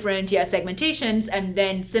like different segmentations. And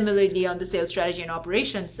then similarly on the sales strategy and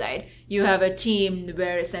operations side, you have a team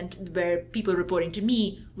where people reporting to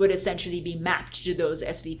me would essentially be mapped to those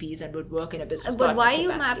SVPs and would work in a business partner But why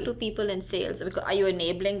capacity. you map to people in sales? Because are you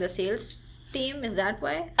enabling the sales team? Is that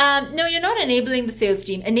why? No, you're not enabling the sales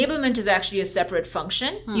team. Enablement is actually a separate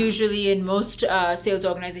function. Usually in most sales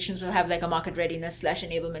organizations will have like a market readiness /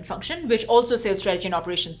 enablement function, which also sales strategy and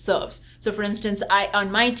operations serves. So for instance,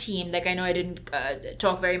 on my team, like, I know I didn't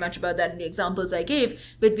talk very much about that in the examples I gave,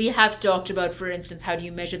 but we have talked about, for instance, how do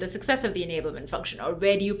you measure the success of the enablement function, or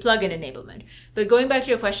where do you plug in enablement? But going back to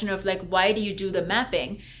your question of like, why do you do the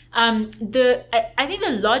mapping? I think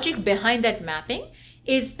the logic behind that mapping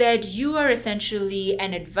is that you are essentially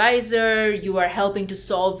an advisor, you are helping to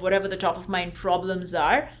solve whatever the top of mind problems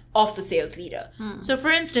are of the sales leader. So for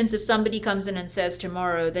instance, if somebody comes in and says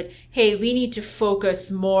tomorrow that, hey, we need to focus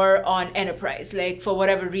more on enterprise, like for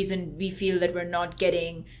whatever reason we feel that we're not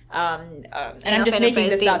getting, and I'm just making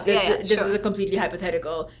this up, this is a completely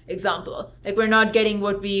hypothetical example, like we're not getting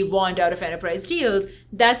what we want out of enterprise deals,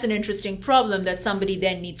 that's an interesting problem that somebody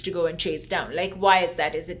then needs to go and chase down. Like, why is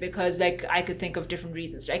that? Is it because, like, I could think of different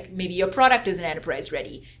reasons, right? Maybe your product isn't enterprise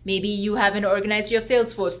ready. Maybe you haven't organized your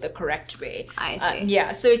sales force the correct way. I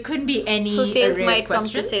see. So it couldn't be any So sales array might of come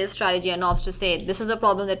to questions. sales strategy and ops to say, this is a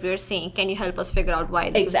problem that we're seeing. Can you help us figure out why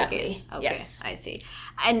this Exactly. is the case? Okay, Yes. I see.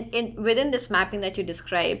 And within this mapping that you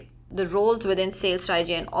described, the roles within sales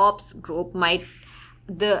strategy and ops group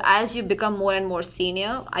as you become more and more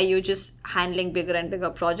senior, are you just handling bigger and bigger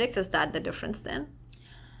projects? Is that the difference then?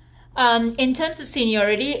 In terms of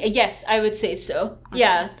seniority, yes, I would say so. Okay.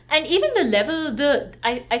 Yeah. And even the level,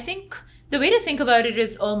 I think the way to think about it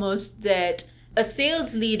is almost that a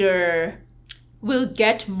sales leader will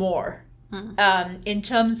get more in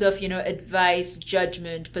terms of, advice,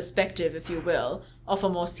 judgment, perspective, if you will, of a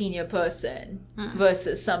more senior person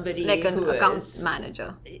versus somebody like an who account is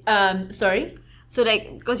manager. Sorry? So,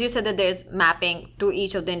 like, because you said that there's mapping to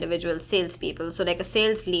each of the individual salespeople. So, like, a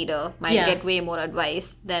sales leader might get way more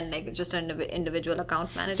advice than, like, just an individual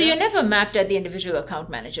account manager. So, you're never mapped at the individual account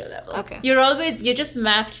manager level. Okay. You're just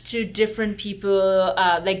mapped to different people,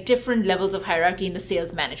 like, different levels of hierarchy in the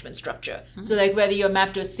sales management structure. So, like, whether you're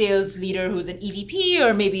mapped to a sales leader who's an EVP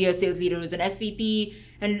or maybe a sales leader who's an SVP.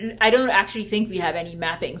 And I don't actually think we have any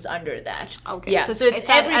mappings under that. Okay. Yeah. So it's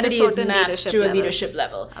everybody is mapped to a leadership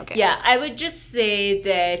level. Okay. Yeah. I would just say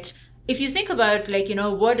that if you think about, like,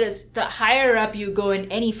 what is the higher up you go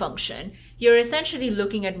in any function, you're essentially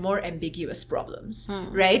looking at more ambiguous problems,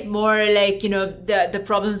 right? More like, the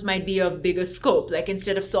problems might be of bigger scope. Like,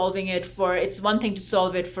 instead of solving it it's one thing to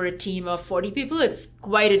solve it for a team of 40 people. It's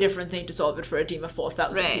quite a different thing to solve it for a team of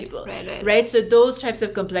 4,000 people. Right. So those types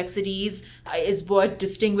of complexities is what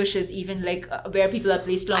distinguishes even like where people are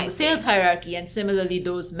placed along the sales hierarchy. And similarly,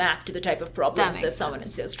 those map to the type of problems that someone in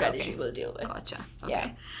sales strategy will deal with. Gotcha. Okay. Yeah.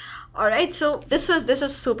 All right, so this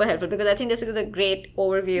is super helpful because I think this is a great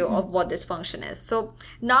overview of what this function is. So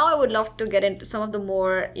now I would love to get into some of the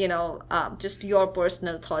more, just your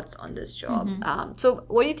personal thoughts on this job. So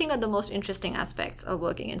what do you think are the most interesting aspects of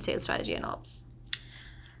working in sales strategy and ops?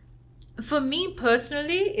 For me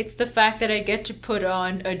personally, it's the fact that I get to put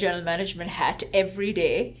on a general management hat every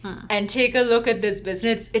day and take a look at this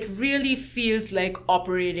business. It really feels like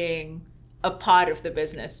operating a part of the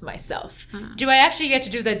business myself. Do I actually get to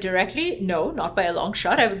do that directly? No, not by a long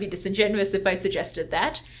shot. I would be disingenuous if I suggested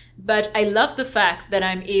that. But I love the fact that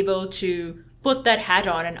I'm able to put that hat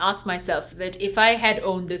on and ask myself that if I had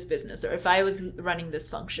owned this business or if I was running this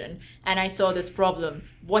function and I saw this problem,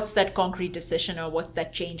 what's that concrete decision or what's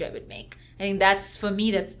that change I would make? I think that's, for me,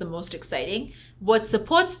 that's the most exciting. What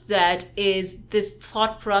supports that is this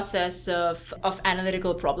thought process of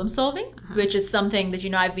analytical problem solving, which is something that,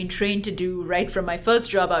 I've been trained to do right from my first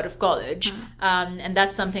job out of college. And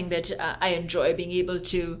that's something that I enjoy, being able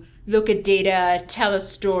to look at data, tell a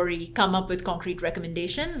story, come up with concrete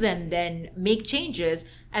recommendations, and then make changes,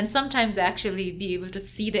 and sometimes actually be able to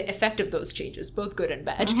see the effect of those changes, both good and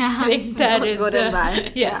bad. I think that is good and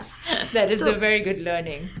bad. Yes, that is So, a very good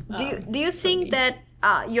learning. Do you think that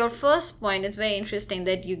your first point is very interesting,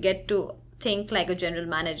 that you get to think like a general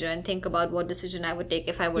manager and think about what decision I would take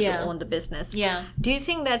if I were to own the business? Yeah. Do you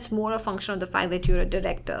think that's more a function of the fact that you're a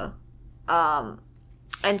director?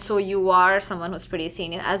 And so you are someone who's pretty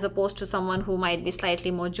senior, as opposed to someone who might be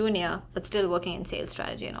slightly more junior, but still working in sales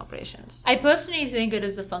strategy and operations? I personally think it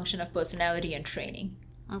is a function of personality and training.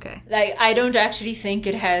 Okay. Like, I don't actually think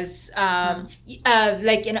it has, I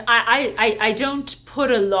don't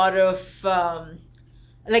put a lot of,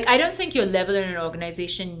 I don't think your level in an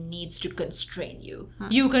organization needs to constrain you.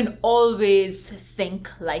 You can always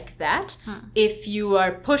think like that if you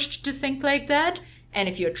are pushed to think like that, and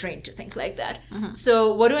if you're trained to think like that.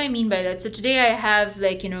 So what do I mean by that? So today I have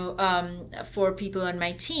 4 people on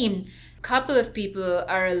my team. A couple of people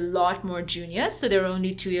are a lot more junior, so they're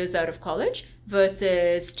only 2 years out of college,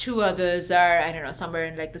 versus 2 others are, I don't know, somewhere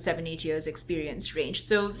in like the 7-8 years experience range.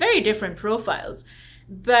 So very different profiles.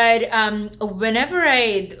 But whenever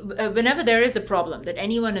there is a problem that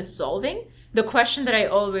anyone is solving, the question that I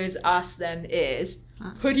always ask them is,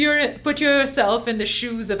 put yourself in the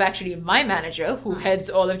shoes of actually my manager who heads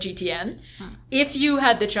all of GTN. If you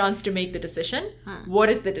had the chance to make the decision, what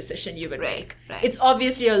is the decision you would make? Right. It's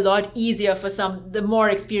obviously a lot easier for the more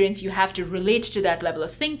experience you have to relate to that level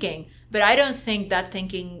of thinking, but I don't think that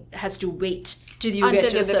thinking has to wait till you get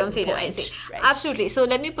to a certain senior. point. I see. Right. Absolutely. So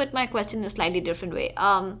let me put my question in a slightly different way.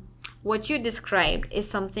 What you described is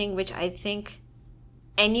something which I think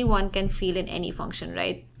anyone can feel in any function,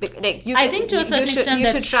 right? I think to a certain extent you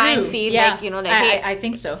should try and feel hey, I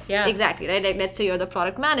think so. Yeah, exactly, right? Like, let's say you're the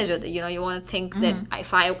product manager, that you want to think that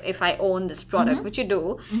if I own this product, which you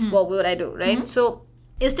do, what would I do, right? So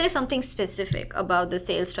is there something specific about the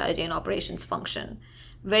sales strategy and operations function,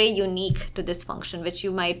 very unique to this function, which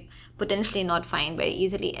you might potentially not find very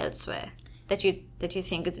easily elsewhere, that you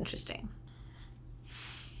think is interesting?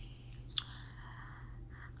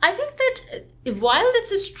 I think that while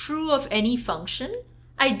this is true of any function,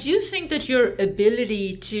 I do think that your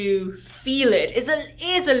ability to feel it is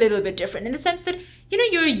a little bit different, in the sense that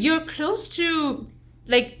you're close to,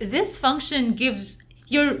 like, this function gives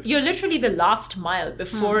you're literally the last mile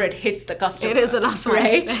before it hits the customer. It is the last mile,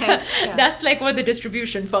 right? Yeah. That's like what the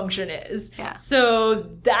distribution function is. Yeah. So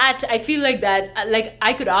that, I feel like that, like,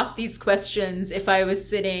 I could ask these questions if I was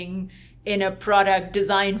sitting in a product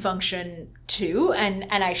design function too, and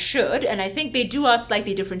I should, and I think they do ask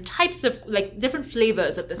slightly different types of, like, different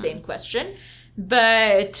flavors of the same question,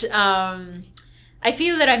 but I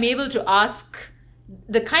feel that I'm able to ask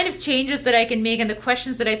the kind of changes that I can make and the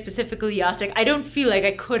questions that I specifically ask. Like, I don't feel like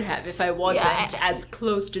I could have if I wasn't as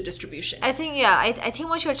close to distribution. I think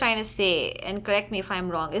what you're trying to say, and correct me if I'm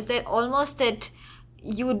wrong, is that almost that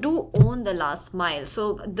you do own the last mile.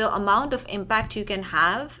 So the amount of impact you can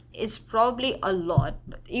have is probably a lot,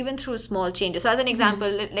 even through small changes. So as an example,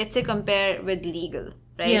 let's say compare with legal,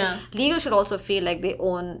 right? Yeah. Legal should also feel like they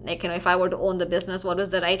own, like, if I were to own the business, what was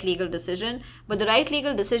the right legal decision? But the right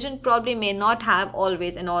legal decision probably may not have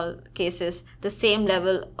always, in all cases, the same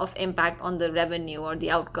level of impact on the revenue or the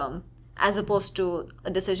outcome, as opposed to a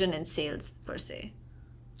decision in sales per se.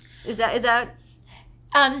 Is that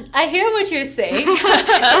I hear what you're saying.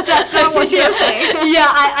 That's not what you're saying.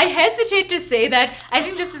 Yeah, I hesitate to say that. I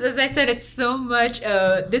think this is, as I said, it's so much,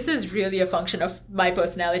 this is really a function of my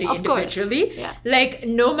personality individually. Course. Yeah. Like,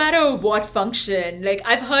 no matter what function, like,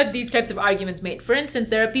 I've heard these types of arguments made. For instance,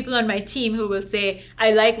 there are people on my team who will say,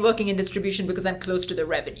 I like working in distribution because I'm close to the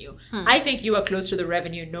revenue. I think you are close to the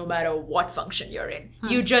revenue no matter what function you're in.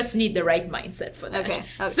 You just need the right mindset for that. Okay.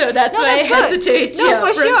 So that's why I hesitate.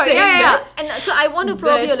 For sure. This. And so I want to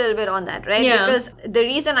probe you a little bit on that, right? Yeah. Because the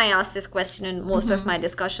reason I ask this question in most of my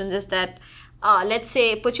discussions is that, let's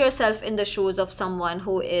say, put yourself in the shoes of someone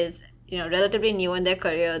who is, relatively new in their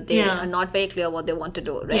career. They are not very clear what they want to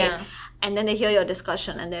do, right? Yeah. And then they hear your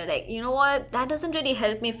discussion and they're like, you know what, that doesn't really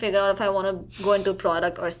help me figure out if I want to go into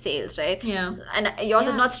product or sales, right? Yeah. And yours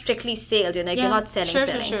is not strictly sales, you're not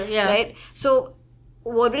selling, Sure. Yeah. right? So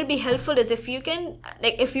what will be helpful is if you can,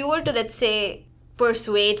 like, if you were to, let's say,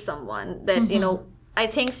 persuade someone that, I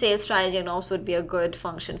think sales strategy and ops would be a good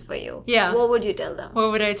function for you. Yeah. What would you tell them?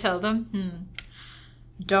 What would I tell them?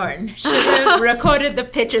 Darn. Should have recorded the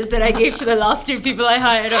pitches that I gave to the last 2 people I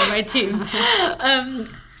hired on my team.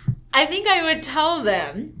 I think I would tell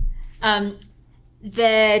them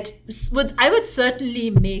that I would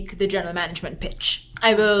certainly make the general management pitch.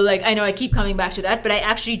 I know I keep coming back to that, but I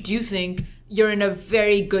actually do think you're in a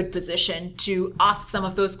very good position to ask some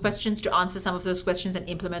of those questions, to answer some of those questions and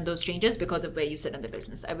implement those changes because of where you sit in the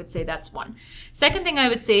business. I would say that's one. Second thing I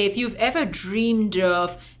would say, if you've ever dreamed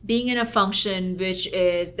of being in a function which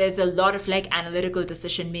is, there's a lot of like analytical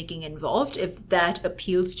decision making involved, if that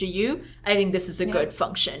appeals to you, I think this is a good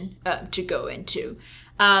function to go into.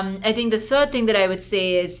 I think the third thing that I would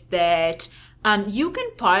say is that you can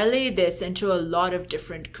parlay this into a lot of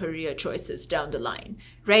different career choices down the line,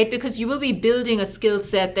 right? Because you will be building a skill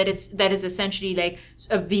set that is essentially like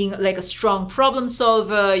being like a strong problem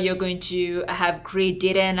solver. You're going to have great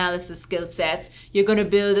data analysis skill sets. You're going to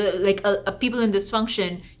build people in this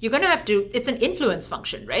function. You're going to have to, it's an influence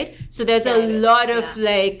function, right? So there's a lot of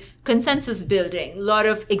like consensus building, a lot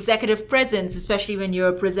of executive presence, especially when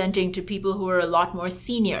you're presenting to people who are a lot more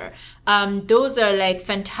senior. Those are like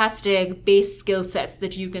fantastic base skill sets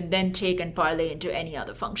that you can then take and parlay into any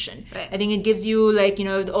other function. Right. I think it gives you like,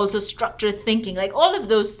 also structured thinking, like all of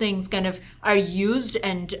those things kind of are used,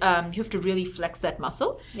 and you have to really flex that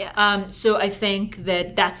muscle. Yeah. So I think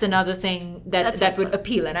that that's another thing that would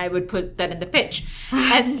appeal, and I would put that in the pitch.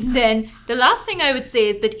 And then the last thing I would say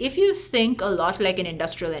is that if you think a lot like an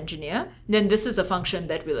industrial engineer, then this is a function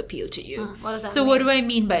that will appeal to you. What does that mean? What do I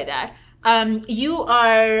mean by that? You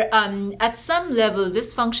are, at some level,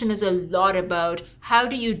 this function is a lot about how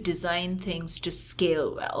do you design things to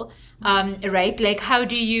scale well, right? Like how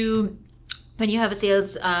do you, when you have a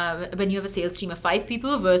sales team of 5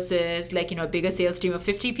 people versus like, a bigger sales team of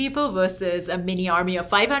 50 people versus a mini army of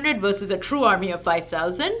 500 versus a true army of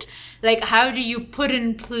 5,000, like how do you put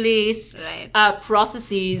in place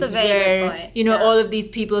processes where, all of these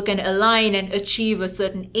people can align and achieve a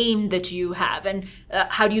certain aim that you have? And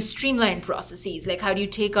how do you streamline processes? Like how do you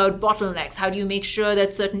take out bottlenecks? How do you make sure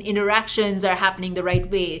that certain interactions are happening the right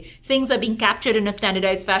way? Things are being captured in a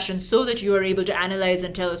standardized fashion so that you are able to analyze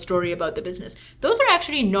and tell a story about the business. Those are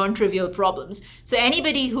actually non-trivial problems. So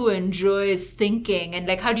anybody who enjoys thinking and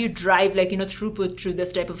like how do you drive like, throughput through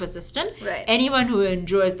this type of a system, right. Anyone who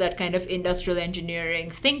enjoys that kind of industrial engineering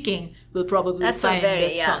thinking will probably find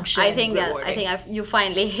this function rewarding. You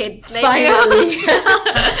finally hit finally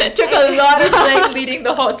took a lot of like leading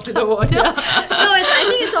the horse to the water. I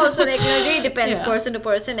think it's also like it really depends person to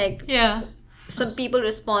person. Like some people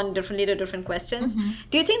respond differently to different questions. Mm-hmm.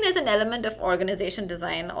 Do you think there's an element of organization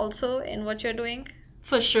design also in what you're doing?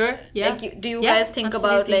 For sure, yeah. Like, do you guys think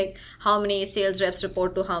about like how many sales reps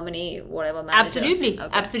report to how many whatever manager?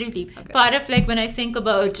 Absolutely. Okay. Part of like when I think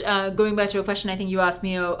about going back to a question I think you asked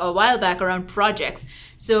me a while back around projects.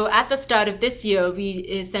 So at the start of this year, we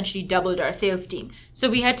essentially doubled our sales team. So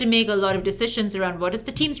we had to make a lot of decisions around what does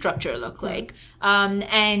the team structure look like,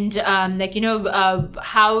 and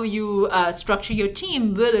how you structure your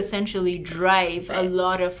team will essentially drive a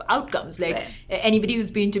lot of outcomes. Like anybody who's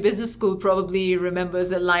been to business school probably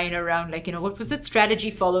remembers a line around like, what was it?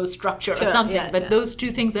 Strategy follows structure or something. But those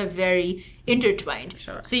two things are very intertwined.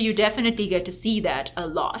 Sure. So you definitely get to see that a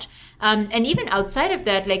lot. And even outside of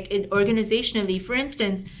that, like organizationally, for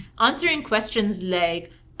instance, answering questions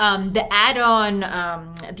like the add-on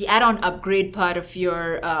upgrade part of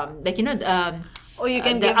your or you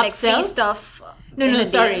can give like free stuff.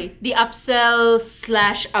 The upsell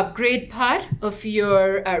 / upgrade part of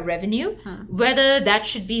your revenue, whether that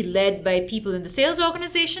should be led by people in the sales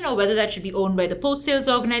organization or whether that should be owned by the post-sales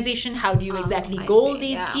organization. How do you exactly goal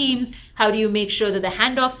these teams? How do you make sure that the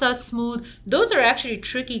handoffs are smooth? Those are actually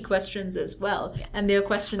tricky questions as well. Yeah. And they're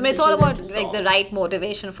questions it's all about like the right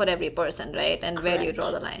motivation for every person, right? And Correct. Where do you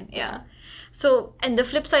draw the line? Yeah. So, and the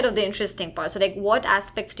flip side of the interesting part, so like what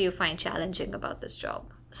aspects do you find challenging about this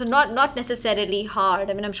job? So not necessarily hard.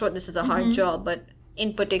 I mean, I'm sure this is a hard job, but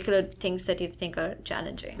in particular things that you think are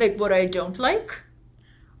challenging. Like what I don't like?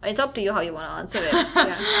 It's up to you how you want to answer it.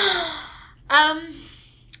 Yeah.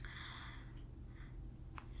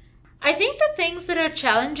 I think the things that are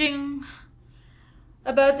challenging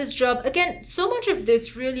about this job, again, so much of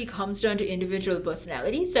this really comes down to individual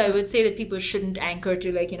personality. So I would say that people shouldn't anchor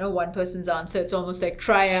to like, one person's answer. It's almost like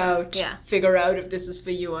try out, figure out if this is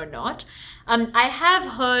for you or not. I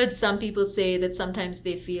have heard some people say that sometimes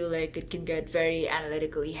they feel like it can get very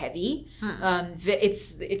analytically heavy.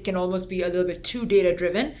 It can almost be a little bit too data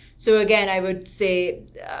driven. So again, I would say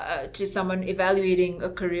to someone evaluating a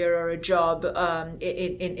career or a job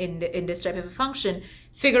in this type of a function,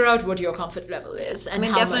 figure out what your comfort level is. And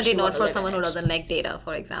how definitely much not for someone who doesn't like data,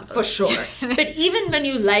 for example. For sure. But even when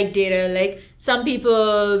you like data, like some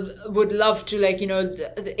people would love to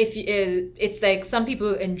it's like some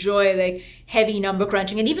people enjoy like heavy number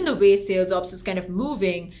crunching, and even the way sales ops is kind of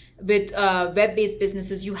moving, with web-based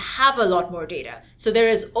businesses, you have a lot more data. So there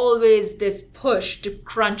is always this push to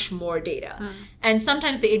crunch more data. And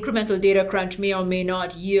sometimes the incremental data crunch may or may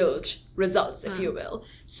not yield results, if you will.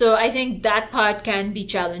 So I think that part can be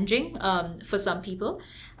challenging for some people.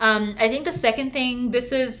 I think the second thing,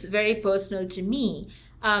 this is very personal to me.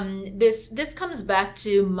 This comes back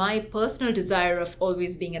to my personal desire of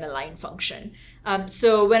always being in a line function.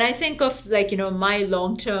 So when I think of my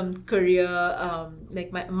long-term career,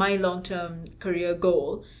 my long-term career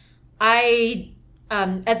goal, I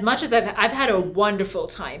as much as I've had a wonderful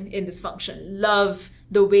time in this function, love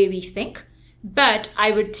the way we think, but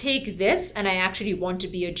I would take this and I actually want to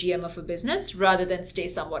be a GM of a business rather than stay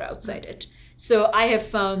somewhat outside it. So I have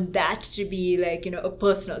found that to be a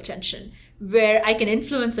personal tension where I can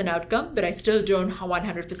influence an outcome, but I still don't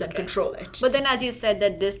 100% control it. But then, as you said,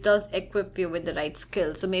 that this does equip you with the right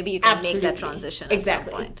skills, so maybe you can make that transition at some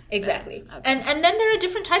point. Exactly. Right. Okay. And then there are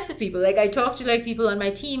different types of people. I talk to people on my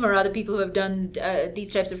team or other people who have done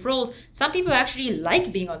these types of roles. Some people actually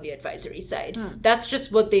like being on the advisory side. That's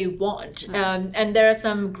just what they want. And there are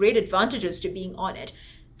some great advantages to being on it.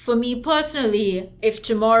 For me personally, if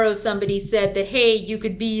tomorrow somebody said that, hey, you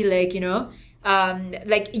could be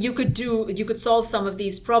you could solve some of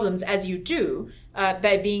these problems as you do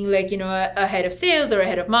by being a head of sales or a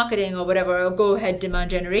head of marketing or whatever, or go ahead demand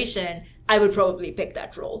generation, I would probably pick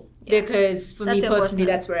that role because for me personally,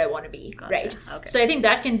 that's where I want to be. Gotcha. Right. Okay. So I think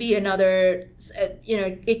that can be another,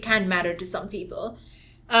 it can matter to some people.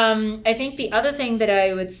 I think the other thing that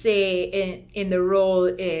I would say in the role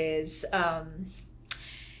is,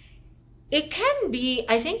 it can be,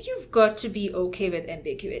 I think you've got to be okay with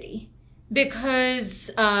ambiguity because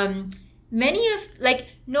no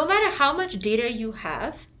matter how much data you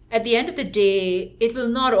have, at the end of the day, it will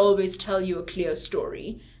not always tell you a clear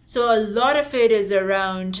story. So a lot of it is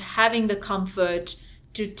around having the comfort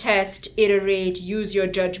to test, iterate, use your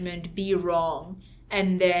judgment, be wrong,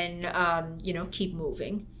 and then, keep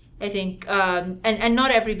moving. I think, and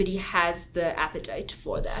not everybody has the appetite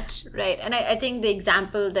for that. Right. And I think the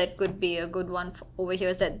example that could be a good one over here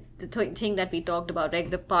is that the thing that we talked about,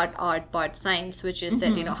 right? The part art, part science, which is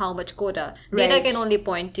that, how much quota. Right. Data can only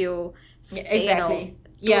point you, exactly.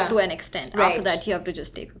 To an extent. Right. After that, you have to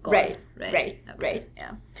just take a call. Right.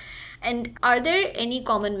 Yeah. And are there any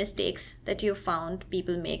common mistakes that you found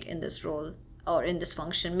people make in this role or in this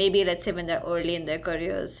function? Maybe, let's say, when they're early in their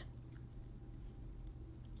careers.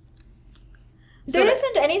 There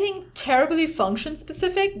isn't anything terribly function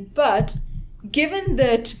specific, but given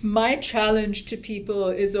that my challenge to people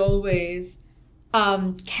is always,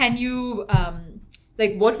 can you,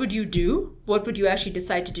 what would you do? What would you actually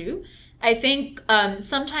decide to do? I think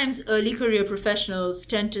sometimes early career professionals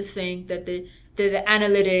tend to think that the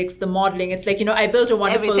analytics, the modeling, it's I built a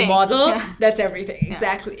wonderful model. Yeah. That's everything. Yeah.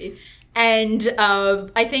 Exactly. And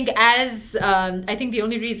I think the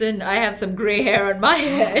only reason I have some gray hair on my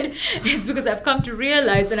head is because I've come to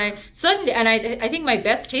realize, and I think my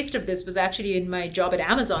best taste of this was actually in my job at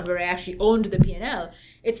Amazon, where I actually owned the P&L.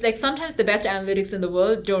 It's sometimes the best analytics in the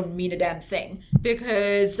world don't mean a damn thing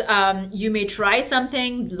because you may try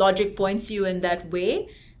something, logic points you in that way,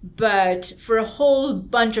 but for a whole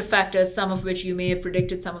bunch of factors, some of which you may have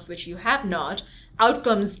predicted, some of which you have not,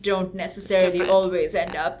 outcomes don't necessarily always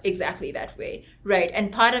end up exactly that way, right?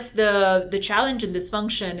 And part of the challenge in this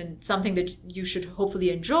function, and something that you should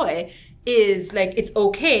hopefully enjoy, is it's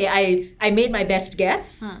okay. I made my best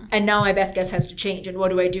guess, and now my best guess has to change. And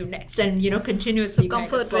what do I do next? And continuously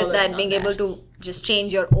comfort with that, being able to just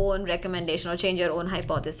change your own recommendation or change your own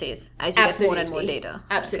hypothesis as you get more and more data.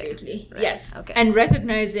 Absolutely, okay. Right. Yes. Okay. And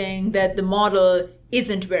recognizing that the model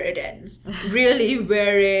isn't where it ends. Really,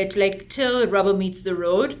 where it till rubber meets the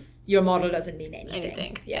road, your model doesn't mean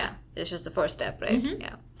anything. Yeah. It's just the first step, right? Mm-hmm.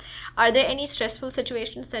 Yeah. Are there any stressful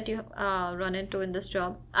situations that you run into in this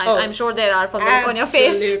job? I'm sure there are from the look on your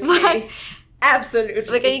face. But absolutely.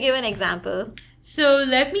 But can you give an example? So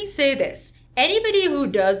let me say this. Anybody who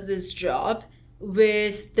does this job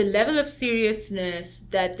with the level of seriousness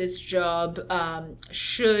that this job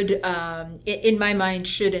should, in my mind,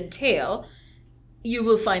 should entail, you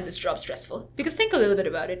will find this job stressful. Because think a little bit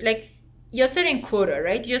about it. You're setting quota,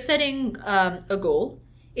 right? You're setting a goal.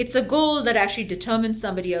 It's a goal that actually determines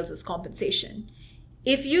somebody else's compensation.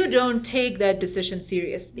 If you don't take that decision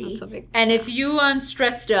seriously, and if you aren't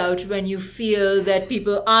stressed out when you feel that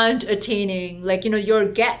people aren't attaining, your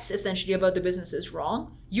guess essentially about the business is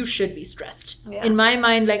wrong, you should be stressed. Yeah. In my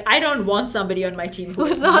mind, like, I don't want somebody on my team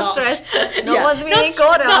who's not stressed. No one's meeting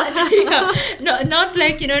quota. Not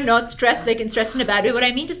like, not stressed, like stressed in a bad way. What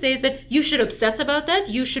I mean to say is that you should obsess about that.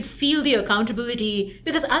 You should feel the accountability,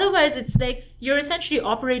 because otherwise it's like you're essentially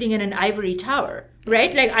operating in an ivory tower,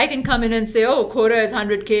 right? Like, I can come in and say, oh, quota is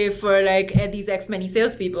 100K for like these X many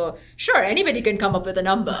salespeople. Sure, anybody can come up with a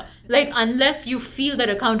number. Like, unless you feel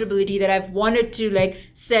that accountability that I've wanted to like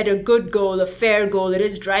set a good goal, a fair goal, it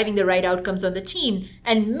is driving the right outcomes on the team.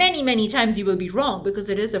 And many, many times you will be wrong, because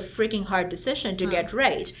it is a freaking hard decision to get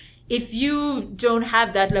right. If you don't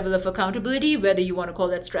have that level of accountability, whether you want to call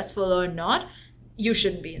that stressful or not, you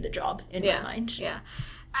shouldn't be in the job, in my mind. Yeah.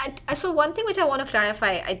 So one thing which I want to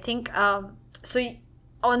clarify, I think, on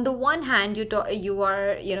the one hand, you're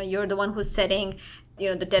the one who's setting,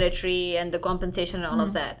 the territory and the compensation and all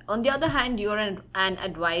of that. On the other hand, you're an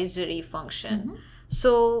advisory function.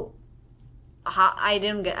 So I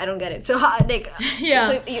don't get it. So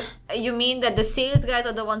so you mean that the sales guys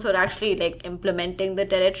are the ones who are actually like implementing the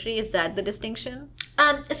territory? Is that the distinction?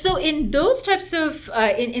 So in those types of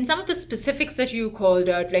in some of the specifics that you called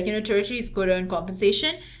out, like territories, quota, and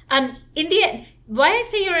compensation, in the end, why I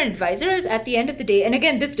say you're an advisor is at the end of the day, and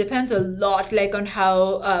again, this depends a lot like on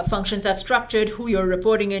how functions are structured, who you're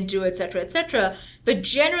reporting into, etc., etc. But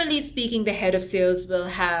generally speaking, the head of sales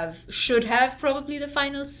should have probably the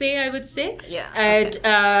final say, I would say,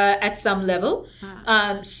 at some level.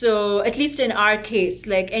 So at least in our case,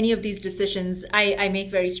 like any of these decisions, I make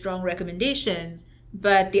very strong recommendations.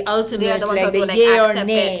 But the ultimate, like the yay or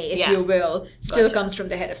nay, if you will, still comes from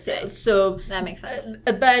the head of sales. So that makes sense.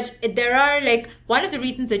 But there are like one of the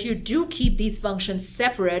reasons that you do keep these functions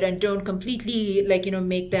separate and don't completely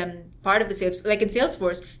make them part of the sales, like in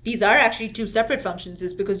Salesforce, these are actually two separate functions,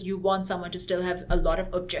 is because you want someone to still have a lot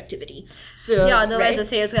of objectivity. So otherwise the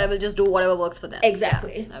sales guy will just do whatever works for them.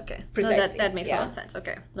 Exactly. Yeah. Okay. Precisely. No, that makes a lot of sense.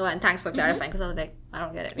 Okay. No, and thanks for clarifying, because I was like, I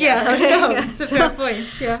don't get it. It's a fair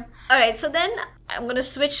point. Yeah. All right. So then I'm going to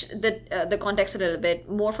switch the context a little bit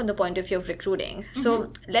more from the point of view of recruiting.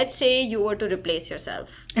 So let's say you were to replace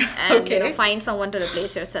yourself and find someone to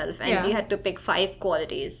replace yourself, and you had to pick 5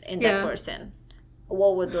 qualities in that person.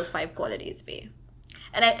 What would those 5 qualities be?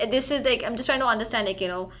 And this is like, I'm just trying to understand, like,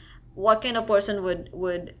 what kind of person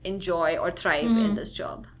would enjoy or thrive in this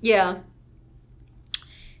job? Yeah.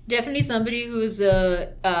 Definitely somebody who's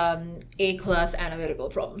A-class analytical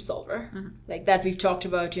problem solver. Like that we've talked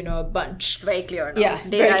about, a bunch. It's very clear now. Yeah,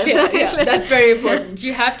 very clear. That's very important.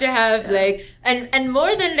 You have to have and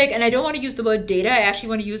more than and I don't want to use the word data, I actually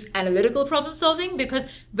want to use analytical problem solving, because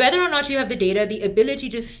whether or not you have the data, the ability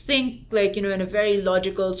to think in a very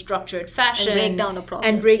logical, structured fashion.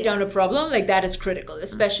 And break down a problem, like that is critical,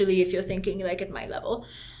 especially if you're thinking like at my level.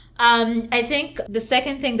 I think the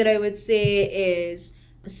second thing that I would say is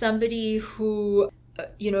somebody who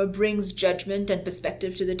brings judgment and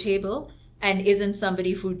perspective to the table, and isn't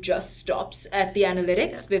somebody who just stops at the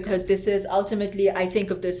analytics, because this is ultimately, I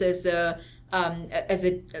think of this as a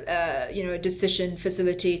decision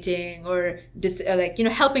facilitating or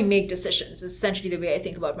helping make decisions is essentially the way I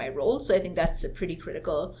think about my role. So I think that's a pretty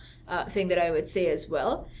critical thing that I would say as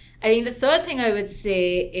well. I think the third thing I would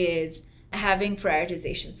say is having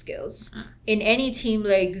prioritization skills. In any team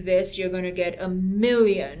like this, you're going to get a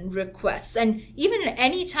million requests. And even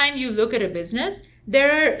any time you look at a business,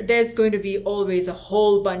 there's going to be always a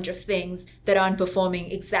whole bunch of things that aren't performing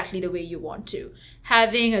exactly the way you want to.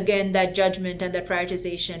 Having, again, that judgment and that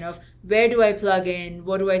prioritization of where do I plug in,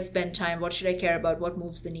 what do I spend time, what should I care about, what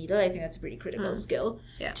moves the needle, I think that's a pretty critical skill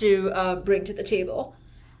to bring to the table.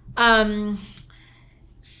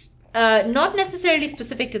 Not necessarily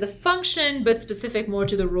specific to the function, but specific more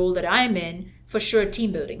to the role that I'm in, for sure,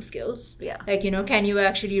 team building skills. Yeah. Like, can you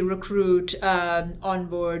actually recruit,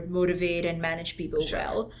 onboard, motivate, and manage people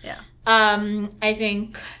well? Yeah. I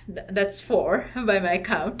think that's 4 by my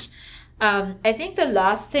count. I think the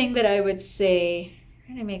last thing that I would say,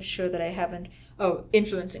 I'm going to make sure that I haven't... Oh,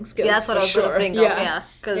 influencing skills. Yeah, that's what I was going to bring up.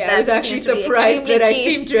 Because I was actually surprised that I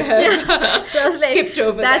seem to have so I was skipped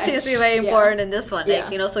over that. That seems to be very important in this one.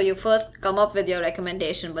 So you first come up with your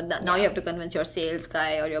recommendation, but now you have to convince your sales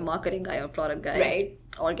guy or your marketing guy or product guy. Right.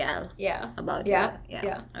 Or gal. About yeah.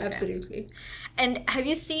 Yeah. Okay. Absolutely. And have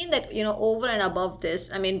you seen that, over and above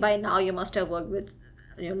this, I mean, by now you must have worked with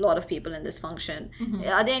a lot of people in this function.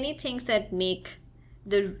 Are there any things that make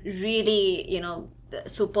the really, the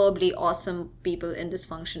superbly awesome people in this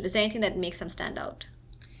function? Is there anything that makes them stand out?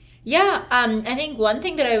 Yeah, I think one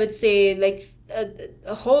thing that I would say, like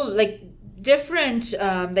a whole different,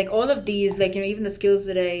 all of these, even the skills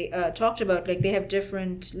that I talked about, they have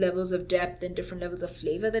different levels of depth and different levels of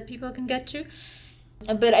flavor that people can get to.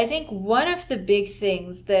 But I think one of the big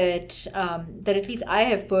things that that at least I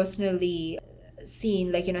have personally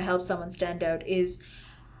seen, like, help someone stand out is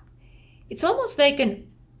it's almost like an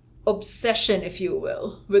obsession, if you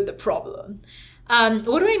will, with the problem.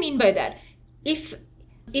 What do I mean by that? If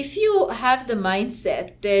you have the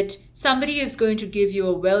mindset that somebody is going to give you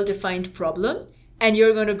a well-defined problem and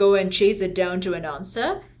you're going to go and chase it down to an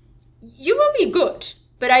answer, you will be good,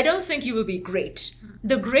 but I don't think you will be great.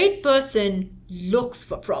 The great person looks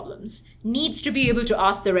for problems, needs to be able to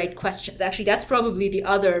ask the right questions. Actually, that's probably the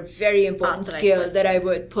other very important skill that I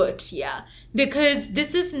would put. Yeah. Because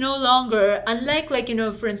this is no longer, unlike, like,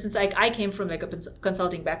 for instance, I came from like a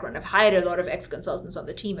consulting background. I've hired a lot of ex-consultants on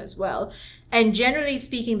the team as well. And generally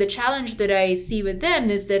speaking, the challenge that I see with them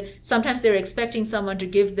is that sometimes they're expecting someone to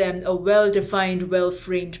give them a well-defined,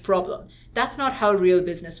 well-framed problem. That's not how real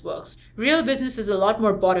business works. Real business is a lot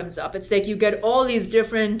more bottoms up. It's like you get all these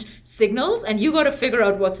different signals and you got to figure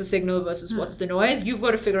out what's the signal versus what's the noise. You've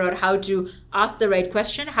got to figure out how to ask the right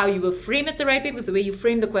question, how you will frame it the right way, because the way you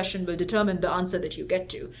frame the question will determine the answer that you get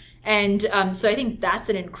to. And so I think that's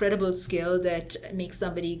an incredible skill that makes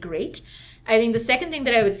somebody great. I think the second thing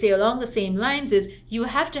that I would say along the same lines is you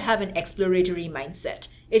have to have an exploratory mindset.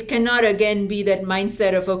 It cannot, again, be that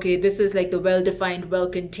mindset of, okay, this is like the well-defined,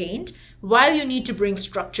 well-contained. While you need to bring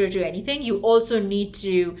structure to anything, you also need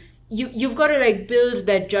to, you've got to like build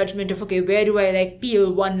that judgment of, okay, where do I like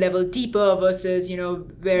peel one level deeper versus,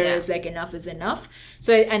 where is like enough is enough.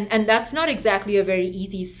 So, and that's not exactly a very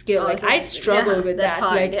easy skill. Like I struggle with that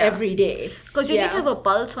hard, every day. Because you need to have a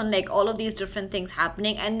pulse on like all of these different things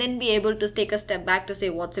happening and then be able to take a step back to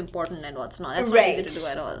say what's important and what's not. That's not easy to do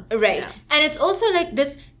at all. Right. Yeah. And it's also like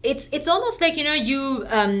this, it's almost like, you,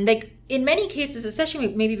 like in many cases, especially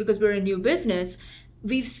maybe because we're a new business,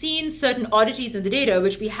 we've seen certain oddities in the data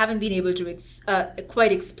which we haven't been able to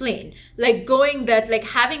quite explain. Like having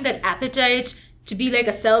that appetite to be like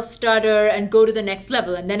a self-starter and go to the next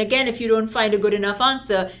level. And then again, if you don't find a good enough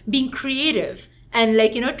answer, being creative and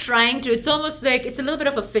like, trying to, it's almost like it's a little bit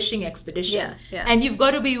of a fishing expedition. Yeah. And you've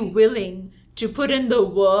got to be willing to put in the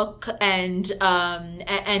work and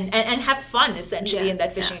have fun essentially in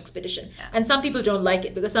that fishing expedition. Yeah. And some people don't like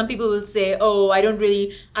it because some people will say, oh, I don't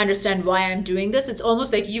really understand why I'm doing this. It's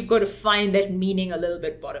almost like you've got to find that meaning a little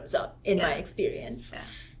bit bottoms up in my experience. Yeah.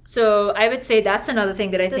 So I would say that's another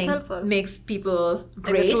thing that I think helpful. Makes people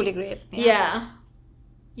great. Like truly great. Yeah.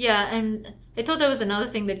 And I thought there was another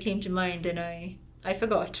thing that came to mind and I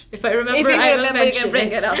forgot. If I remember, I will mention you can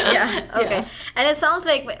bring it up. Yeah. Okay. Yeah. And it sounds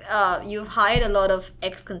like you've hired a lot of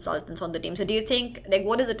ex-consultants on the team. So do you think, like,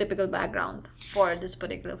 what is the typical background for this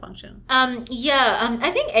particular function?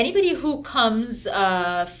 I think anybody who comes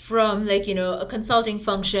from, like, a consulting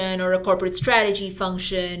function or a corporate strategy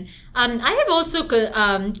function. I have also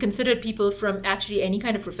considered people from actually any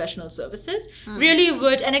kind of professional services. Really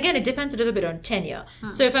would, and again, it depends a little bit on tenure.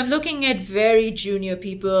 So if I'm looking at very junior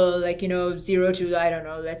people, like, 0 to, I don't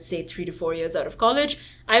know, let's say 3 to 4 years out of college,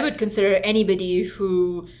 I would consider anybody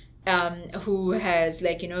who has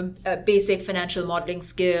like, basic financial modeling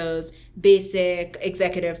skills, basic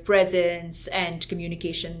executive presence and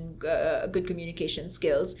communication, good communication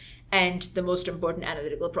skills, and the most important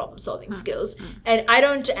analytical problem solving skills. And I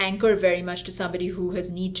don't anchor very much to somebody who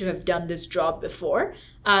has need to have done this job before.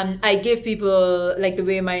 I give people, like the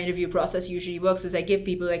way my interview process usually works is I give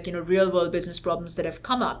people like, real world business problems that have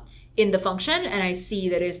come up in the function, and I see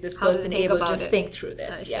that is this person able to think through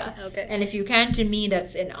this. Yeah. Okay. And if you can, to me,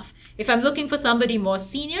 that's enough. If I'm looking for somebody more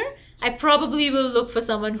senior, I probably will look for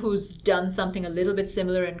someone who's done something a little bit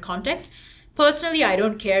similar in context. Personally, I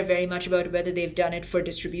don't care very much about whether they've done it for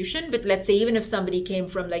distribution, but let's say even if somebody came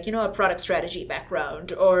from like, a product strategy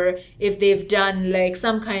background, or if they've done like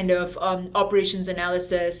some kind of operations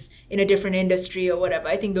analysis in a different industry or whatever,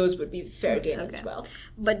 I think those would be fair game as well.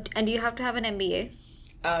 And do you have to have an MBA?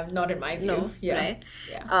 Not in my view. No, yeah. Right?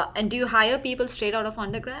 Yeah. And do you hire people straight out of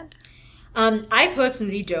undergrad? I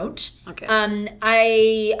personally don't. Okay.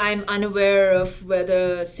 I'm unaware of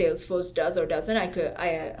whether Salesforce does or doesn't. And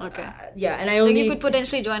I only. Like you could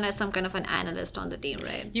potentially join as some kind of an analyst on the team,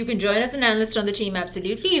 right? You can join as an analyst on the team,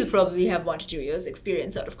 absolutely. You'll probably have 1 to 2 years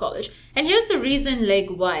experience out of college. And here's the reason, like,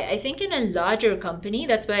 why. I think in a larger company,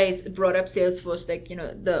 that's why I brought up Salesforce, like,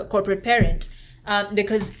 the corporate parent.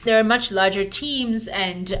 Because there are much larger teams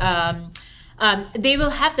and they will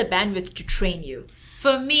have the bandwidth to train you.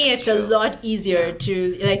 For me, it's a lot easier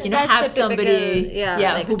to, like, have somebody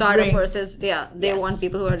like startup versus, they want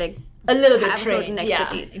people who are like a little bit trained. Certain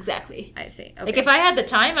expertise. Yeah, exactly. I see. Okay. Like if I had the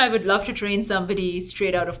time, I would love to train somebody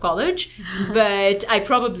straight out of college, but I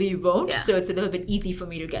probably won't. So it's a little bit easy for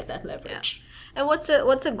me to get that leverage. And what's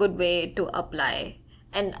a good way to apply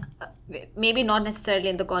And maybe not necessarily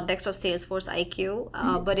in the context of Salesforce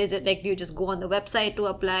IQ, but is it like, do you just go on the website to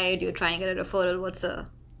apply? Do you try and get a referral?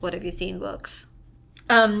 What have you seen works?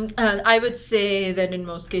 I would say that in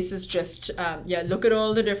most cases, just look at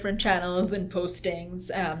all the different channels and postings.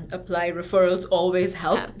 Apply. Referrals always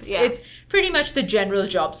help. It's pretty much the general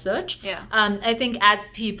job search. I think as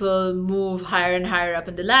people move higher and higher up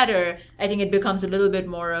in the ladder, I think it becomes a little bit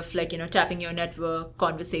more of like, tapping your network,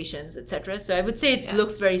 conversations, etc. So I would say it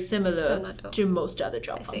looks very similar to most other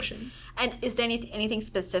job functions. And is there anything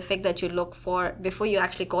specific that you look for before you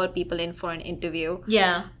actually call people in for an interview?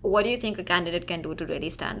 Yeah. What do you think a candidate can do to really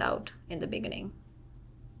stand out in the beginning?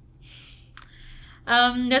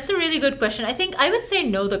 That's a really good question. I think I would say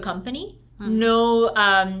know the company, know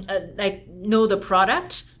the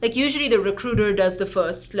product. Like usually the recruiter does the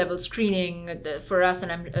first level screening for us,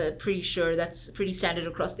 and I'm pretty sure that's pretty standard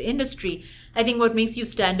across the industry. I think what makes you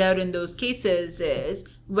stand out in those cases is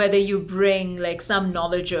whether you bring like some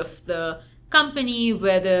knowledge of the company,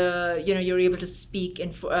 whether you're able to speak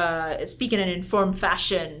in an informed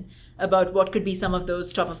fashion about what could be some of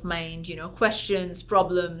those top of mind, questions,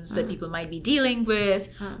 problems that people might be dealing with,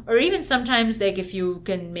 or even sometimes like if you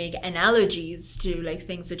can make analogies to like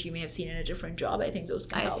things that you may have seen in a different job, I think those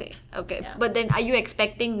can help. I see. Okay. Yeah. But then are you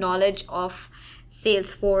expecting knowledge of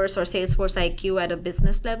Salesforce or Salesforce IQ at a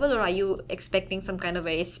business level, or are you expecting some kind of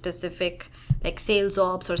very specific like sales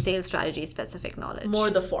ops or sales strategy specific knowledge? More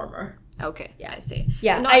the former. Okay, yeah, I see.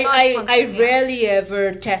 Yeah, I rarely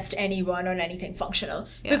ever test anyone on anything functional.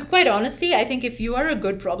 Because quite honestly, I think if you are a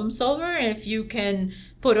good problem solver, and if you can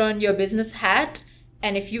put on your business hat,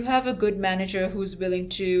 and if you have a good manager who's willing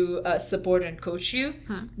to support and coach you,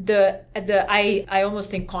 I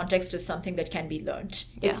almost think context is something that can be learned.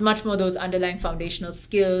 It's much more those underlying foundational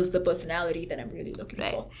skills, the personality that I'm really looking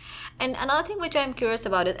for. And another thing which I'm curious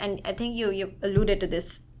about it, and I think you alluded to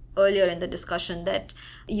this earlier in the discussion, that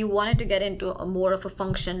you wanted to get into a more of a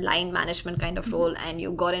function line management kind of role, and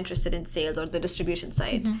you got interested in sales or the distribution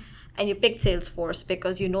side, and you picked Salesforce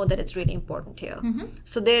because you know that it's really important here.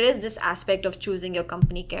 So there is this aspect of choosing your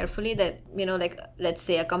company carefully that, like let's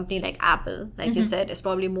say a company like Apple, like you said, is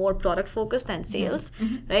probably more product focused than sales,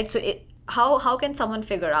 right? So how can someone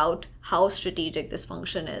figure out how strategic this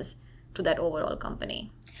function is to that overall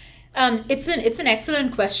company? It's an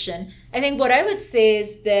excellent question. I think what I would say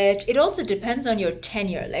is that it also depends on your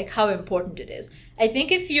tenure, like how important it is. I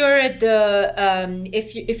think if you're at the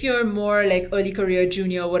if you're more like early career,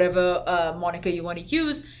 junior, whatever moniker you want to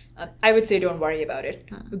use, I would say don't worry about it.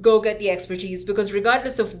 Go get the expertise, because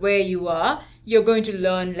regardless of where you are, you're going to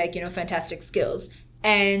learn like fantastic skills.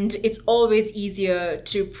 And it's always easier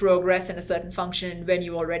to progress in a certain function when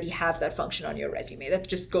you already have that function on your resume. That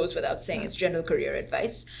just goes without saying. It's general career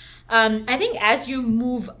advice. I think as you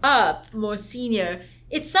move up more senior,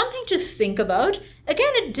 it's something to think about.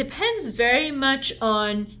 Again, it depends very much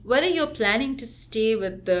on whether you're planning to stay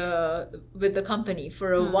with the company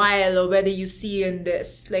for a while, or whether you see in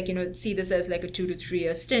this, like, see this as like a 2 to 3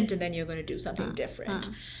 year stint, and then you're going to do something different.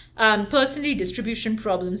 Personally, distribution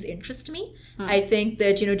problems interest me. I think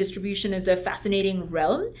that, distribution is a fascinating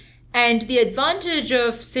realm. And the advantage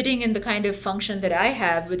of sitting in the kind of function that I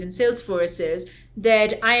have within Salesforce is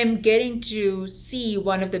that I am getting to see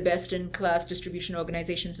one of the best in class distribution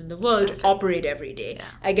organizations in the world operate every day.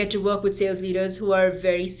 I get to work with sales leaders who are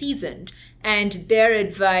very seasoned, and their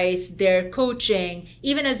advice, their coaching,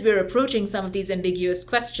 even as we're approaching some of these ambiguous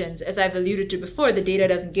questions, as I've alluded to before, the data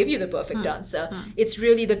doesn't give you the perfect answer. It's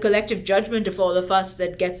really the collective judgment of all of us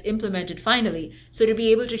that gets implemented finally. So to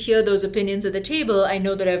be able to hear those opinions at the table, I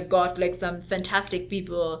know that I've got like some fantastic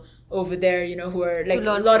people over there, who are like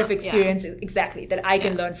a lot of experience, exactly, that I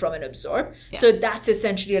can learn from and absorb. So that's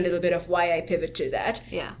essentially a little bit of why I pivot to that.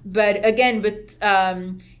 But again, with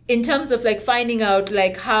in terms of like finding out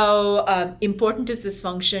like how important is this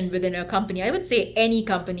function within a company, I would say any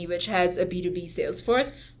company which has a B2B sales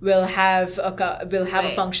force will have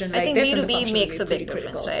a function like this. I think B2B makes a big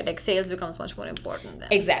difference, right? Like sales becomes much more important then.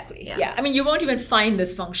 Exactly. Yeah. I mean, you won't even find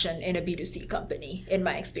this function in a B2C company, in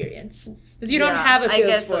my experience. Because you don't have a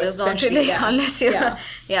sales force, essentially. Unless you're...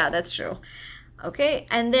 Yeah, that's true. Okay.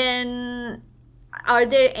 And then are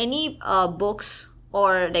there any books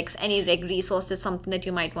or like any resources, something that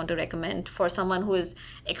you might want to recommend for someone who is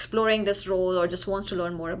exploring this role or just wants to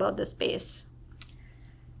learn more about this space?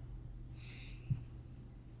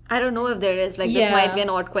 I don't know if there is. Like, this might be an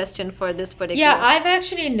odd question for this particular... Yeah, I've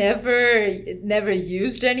actually never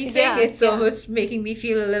used anything. It's almost making me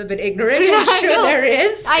feel a little bit ignorant. I'm sure there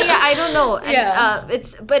is. I don't know.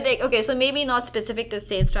 And, but like, okay, so maybe not specific to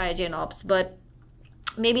sales strategy and ops, but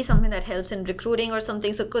maybe something that helps in recruiting or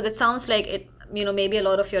something. So, because it sounds like maybe a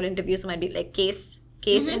lot of your interviews might be like case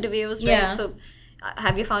interviews, right? Yeah. So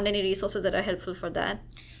have you found any resources that are helpful for that?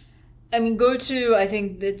 I mean, I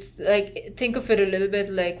think it's like, think of it a little bit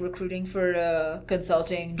like recruiting for a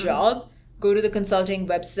consulting job. Go to the consulting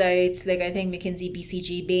websites, like I think McKinsey,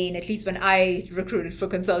 BCG, Bain, at least when I recruited for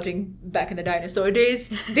consulting back in the dinosaur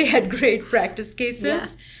days, they had great practice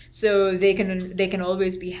cases. Yeah. So they can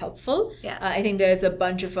always be helpful. Yeah. I think there's a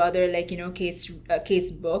bunch of other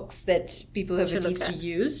case books that people have at look least at.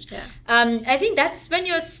 used. Yeah. I think that's when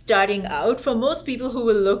you're starting out. For most people who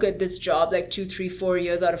will look at this job like 2, 3, 4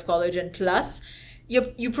 years out of college and plus,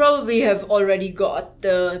 you probably have already got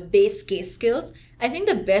the base case skills. I think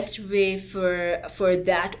the best way for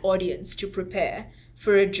that audience to prepare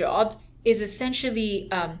for a job is essentially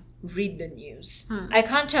read the news. I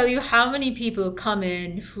can't tell you how many people come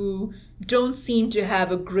in who don't seem to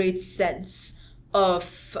have a great sense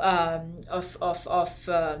of the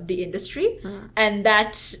industry, and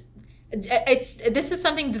that this is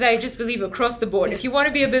something that I just believe across the board. If you want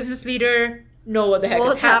to be a business leader, know what the heck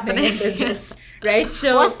is happening in business, right?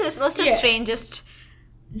 So what's the strangest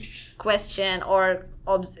question or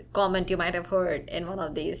comment you might have heard in one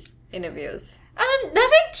of these interviews?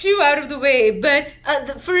 Nothing too out of the way, but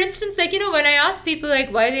for instance, like, when I ask people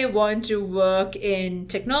like why they want to work in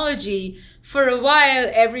technology, for a while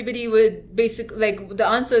everybody would basically, like, the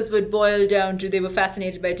answers would boil down to they were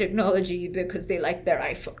fascinated by technology because they liked their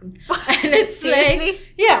iPhone. And it's Seriously? like,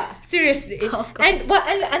 yeah, seriously. Oh, God. And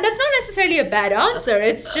that's not necessarily a bad answer.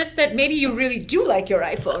 It's just that maybe you really do like your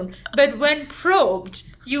iPhone, but when probed,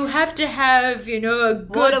 you have to have, a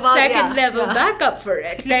good second level backup for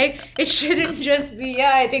it. Like, it shouldn't just be,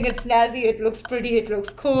 I think it's snazzy, it looks pretty, it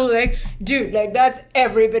looks cool. Like, dude, like, that's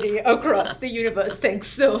everybody across the universe thinks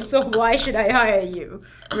so. So why should I hire you?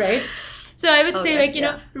 Right? So I would say,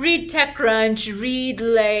 read TechCrunch, read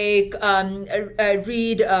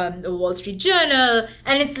the Wall Street Journal,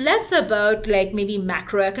 and it's less about like maybe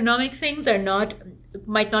macroeconomic things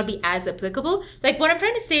might not be as applicable. Like, what I'm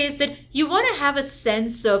trying to say is that you want to have a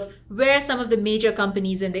sense of where some of the major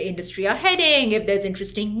companies in the industry are heading, if there's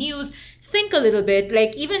interesting news. Think a little bit,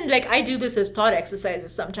 like, even like I do this as thought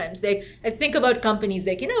exercises sometimes. Like, I think about companies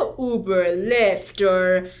like, Uber, Lyft,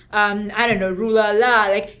 or I don't know, Rulala.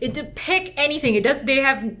 Like, pick anything.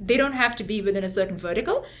 They don't have to be within a certain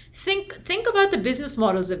vertical. Think about the business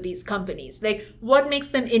models of these companies. Like, what makes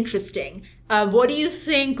them interesting? What do you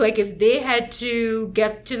think, like, if they had to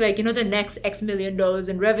get to, like, the next X million dollars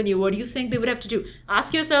in revenue, what do you think they would have to do?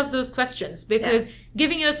 Ask yourself those questions, because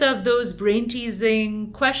giving yourself those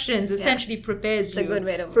brain-teasing questions essentially prepares you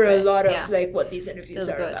for a lot of, like, what these interviews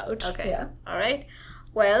are about. Okay. Yeah. All right.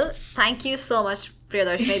 Well, thank you so much,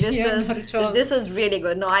 Priyadarshini. This was really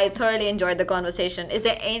good. No, I thoroughly enjoyed the conversation. Is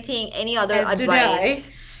there any other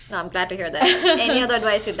advice? No, I'm glad to hear that. Any other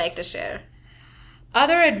advice you'd like to share?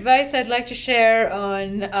 Other advice I'd like to share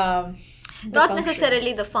on not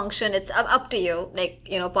necessarily the function. It's up to you. Like,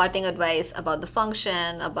 parting advice about the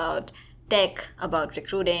function, about tech, about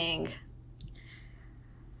recruiting.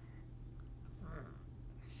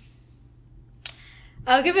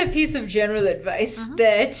 I'll give a piece of general advice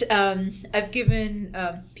that I've given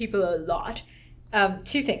people a lot.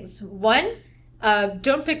 2 things. One,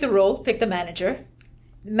 don't pick the role, pick the manager.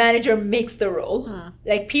 The manager makes the role.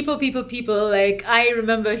 Like, people. Like, I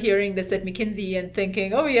remember hearing this at McKinsey and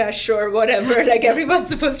thinking, oh yeah, sure, whatever. Like, everyone's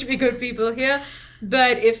supposed to be good people here.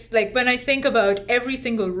 But when I think about every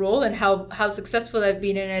single role and how successful I've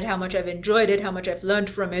been in it, how much I've enjoyed it, how much I've learned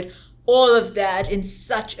from it, all of that in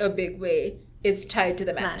such a big way is tied to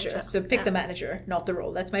the manager. So pick the manager, not the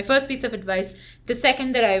role. That's my first piece of advice. The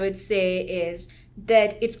second that I would say is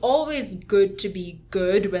that it's always good to be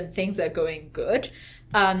good when things are going good.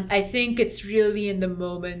 I think it's really in the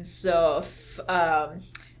moments of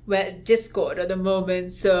discord, or the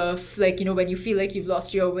moments of, like, when you feel like you've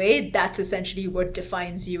lost your way, that's essentially what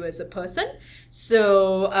defines you as a person.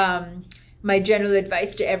 So my general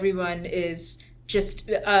advice to everyone is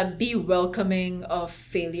just be welcoming of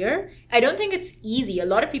failure. I don't think it's easy. A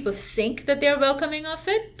lot of people think that they're welcoming of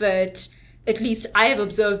it, but at least I have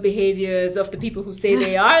observed behaviors of the people who say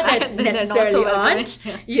they are that necessarily aren't.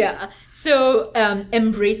 Yeah. So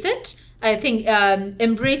embrace it. I think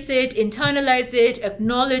embrace it, internalize it,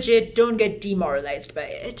 acknowledge it. Don't get demoralized by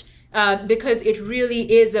it. Because it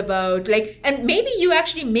really is about, like, and maybe you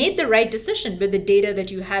actually made the right decision with the data that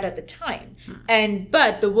you had at the time.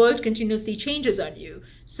 But the world continuously changes on you.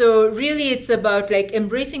 So really it's about, like,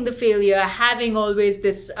 embracing the failure, having always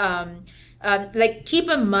this, keep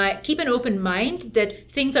an open mind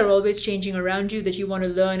that things are always changing around you, that you want to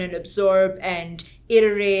learn and absorb and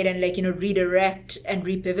iterate and, like, redirect and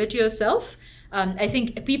repivot yourself. I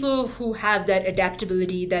think people who have that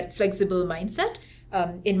adaptability, that flexible mindset,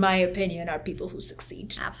 in my opinion, are people who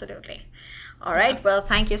succeed. Absolutely. All right. Well,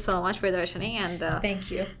 thank you so much, Priyadarshini, and thank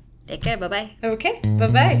you. Take care. Bye-bye. Okay.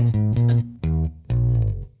 Bye-bye.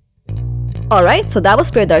 Alright, so that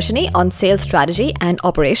was Priyadarshini on sales strategy and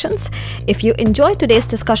operations. If you enjoyed today's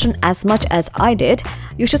discussion as much as I did,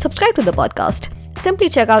 you should subscribe to the podcast. Simply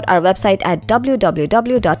check out our website at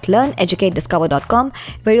www.learneducatediscover.com,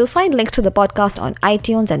 where you'll find links to the podcast on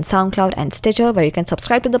iTunes and SoundCloud and Stitcher, where you can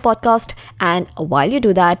subscribe to the podcast. And while you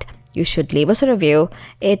do that, you should leave us a review.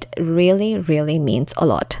 It really, really means a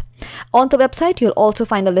lot. On the website, you'll also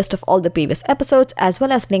find a list of all the previous episodes, as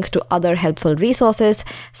well as links to other helpful resources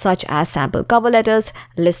such as sample cover letters,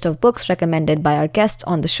 list of books recommended by our guests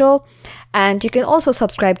on the show, and you can also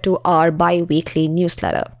subscribe to our bi-weekly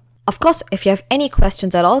newsletter. Of course, if you have any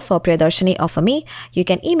questions at all for Priyadarshini or for me, you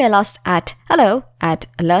can email us at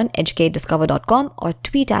hello@learneducatediscover.com or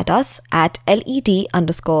tweet at us at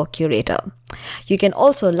 @LED_curator. You can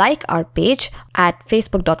also like our page at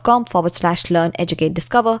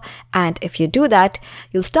facebook.com/learneducatediscover, and if you do that,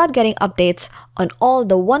 you'll start getting updates on all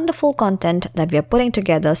the wonderful content that we are putting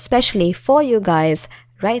together especially for you guys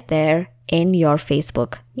right there in your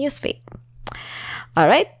Facebook newsfeed.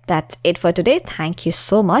 Alright, that's it for today. Thank you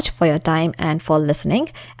so much for your time and for listening.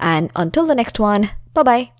 And until the next one, bye-bye.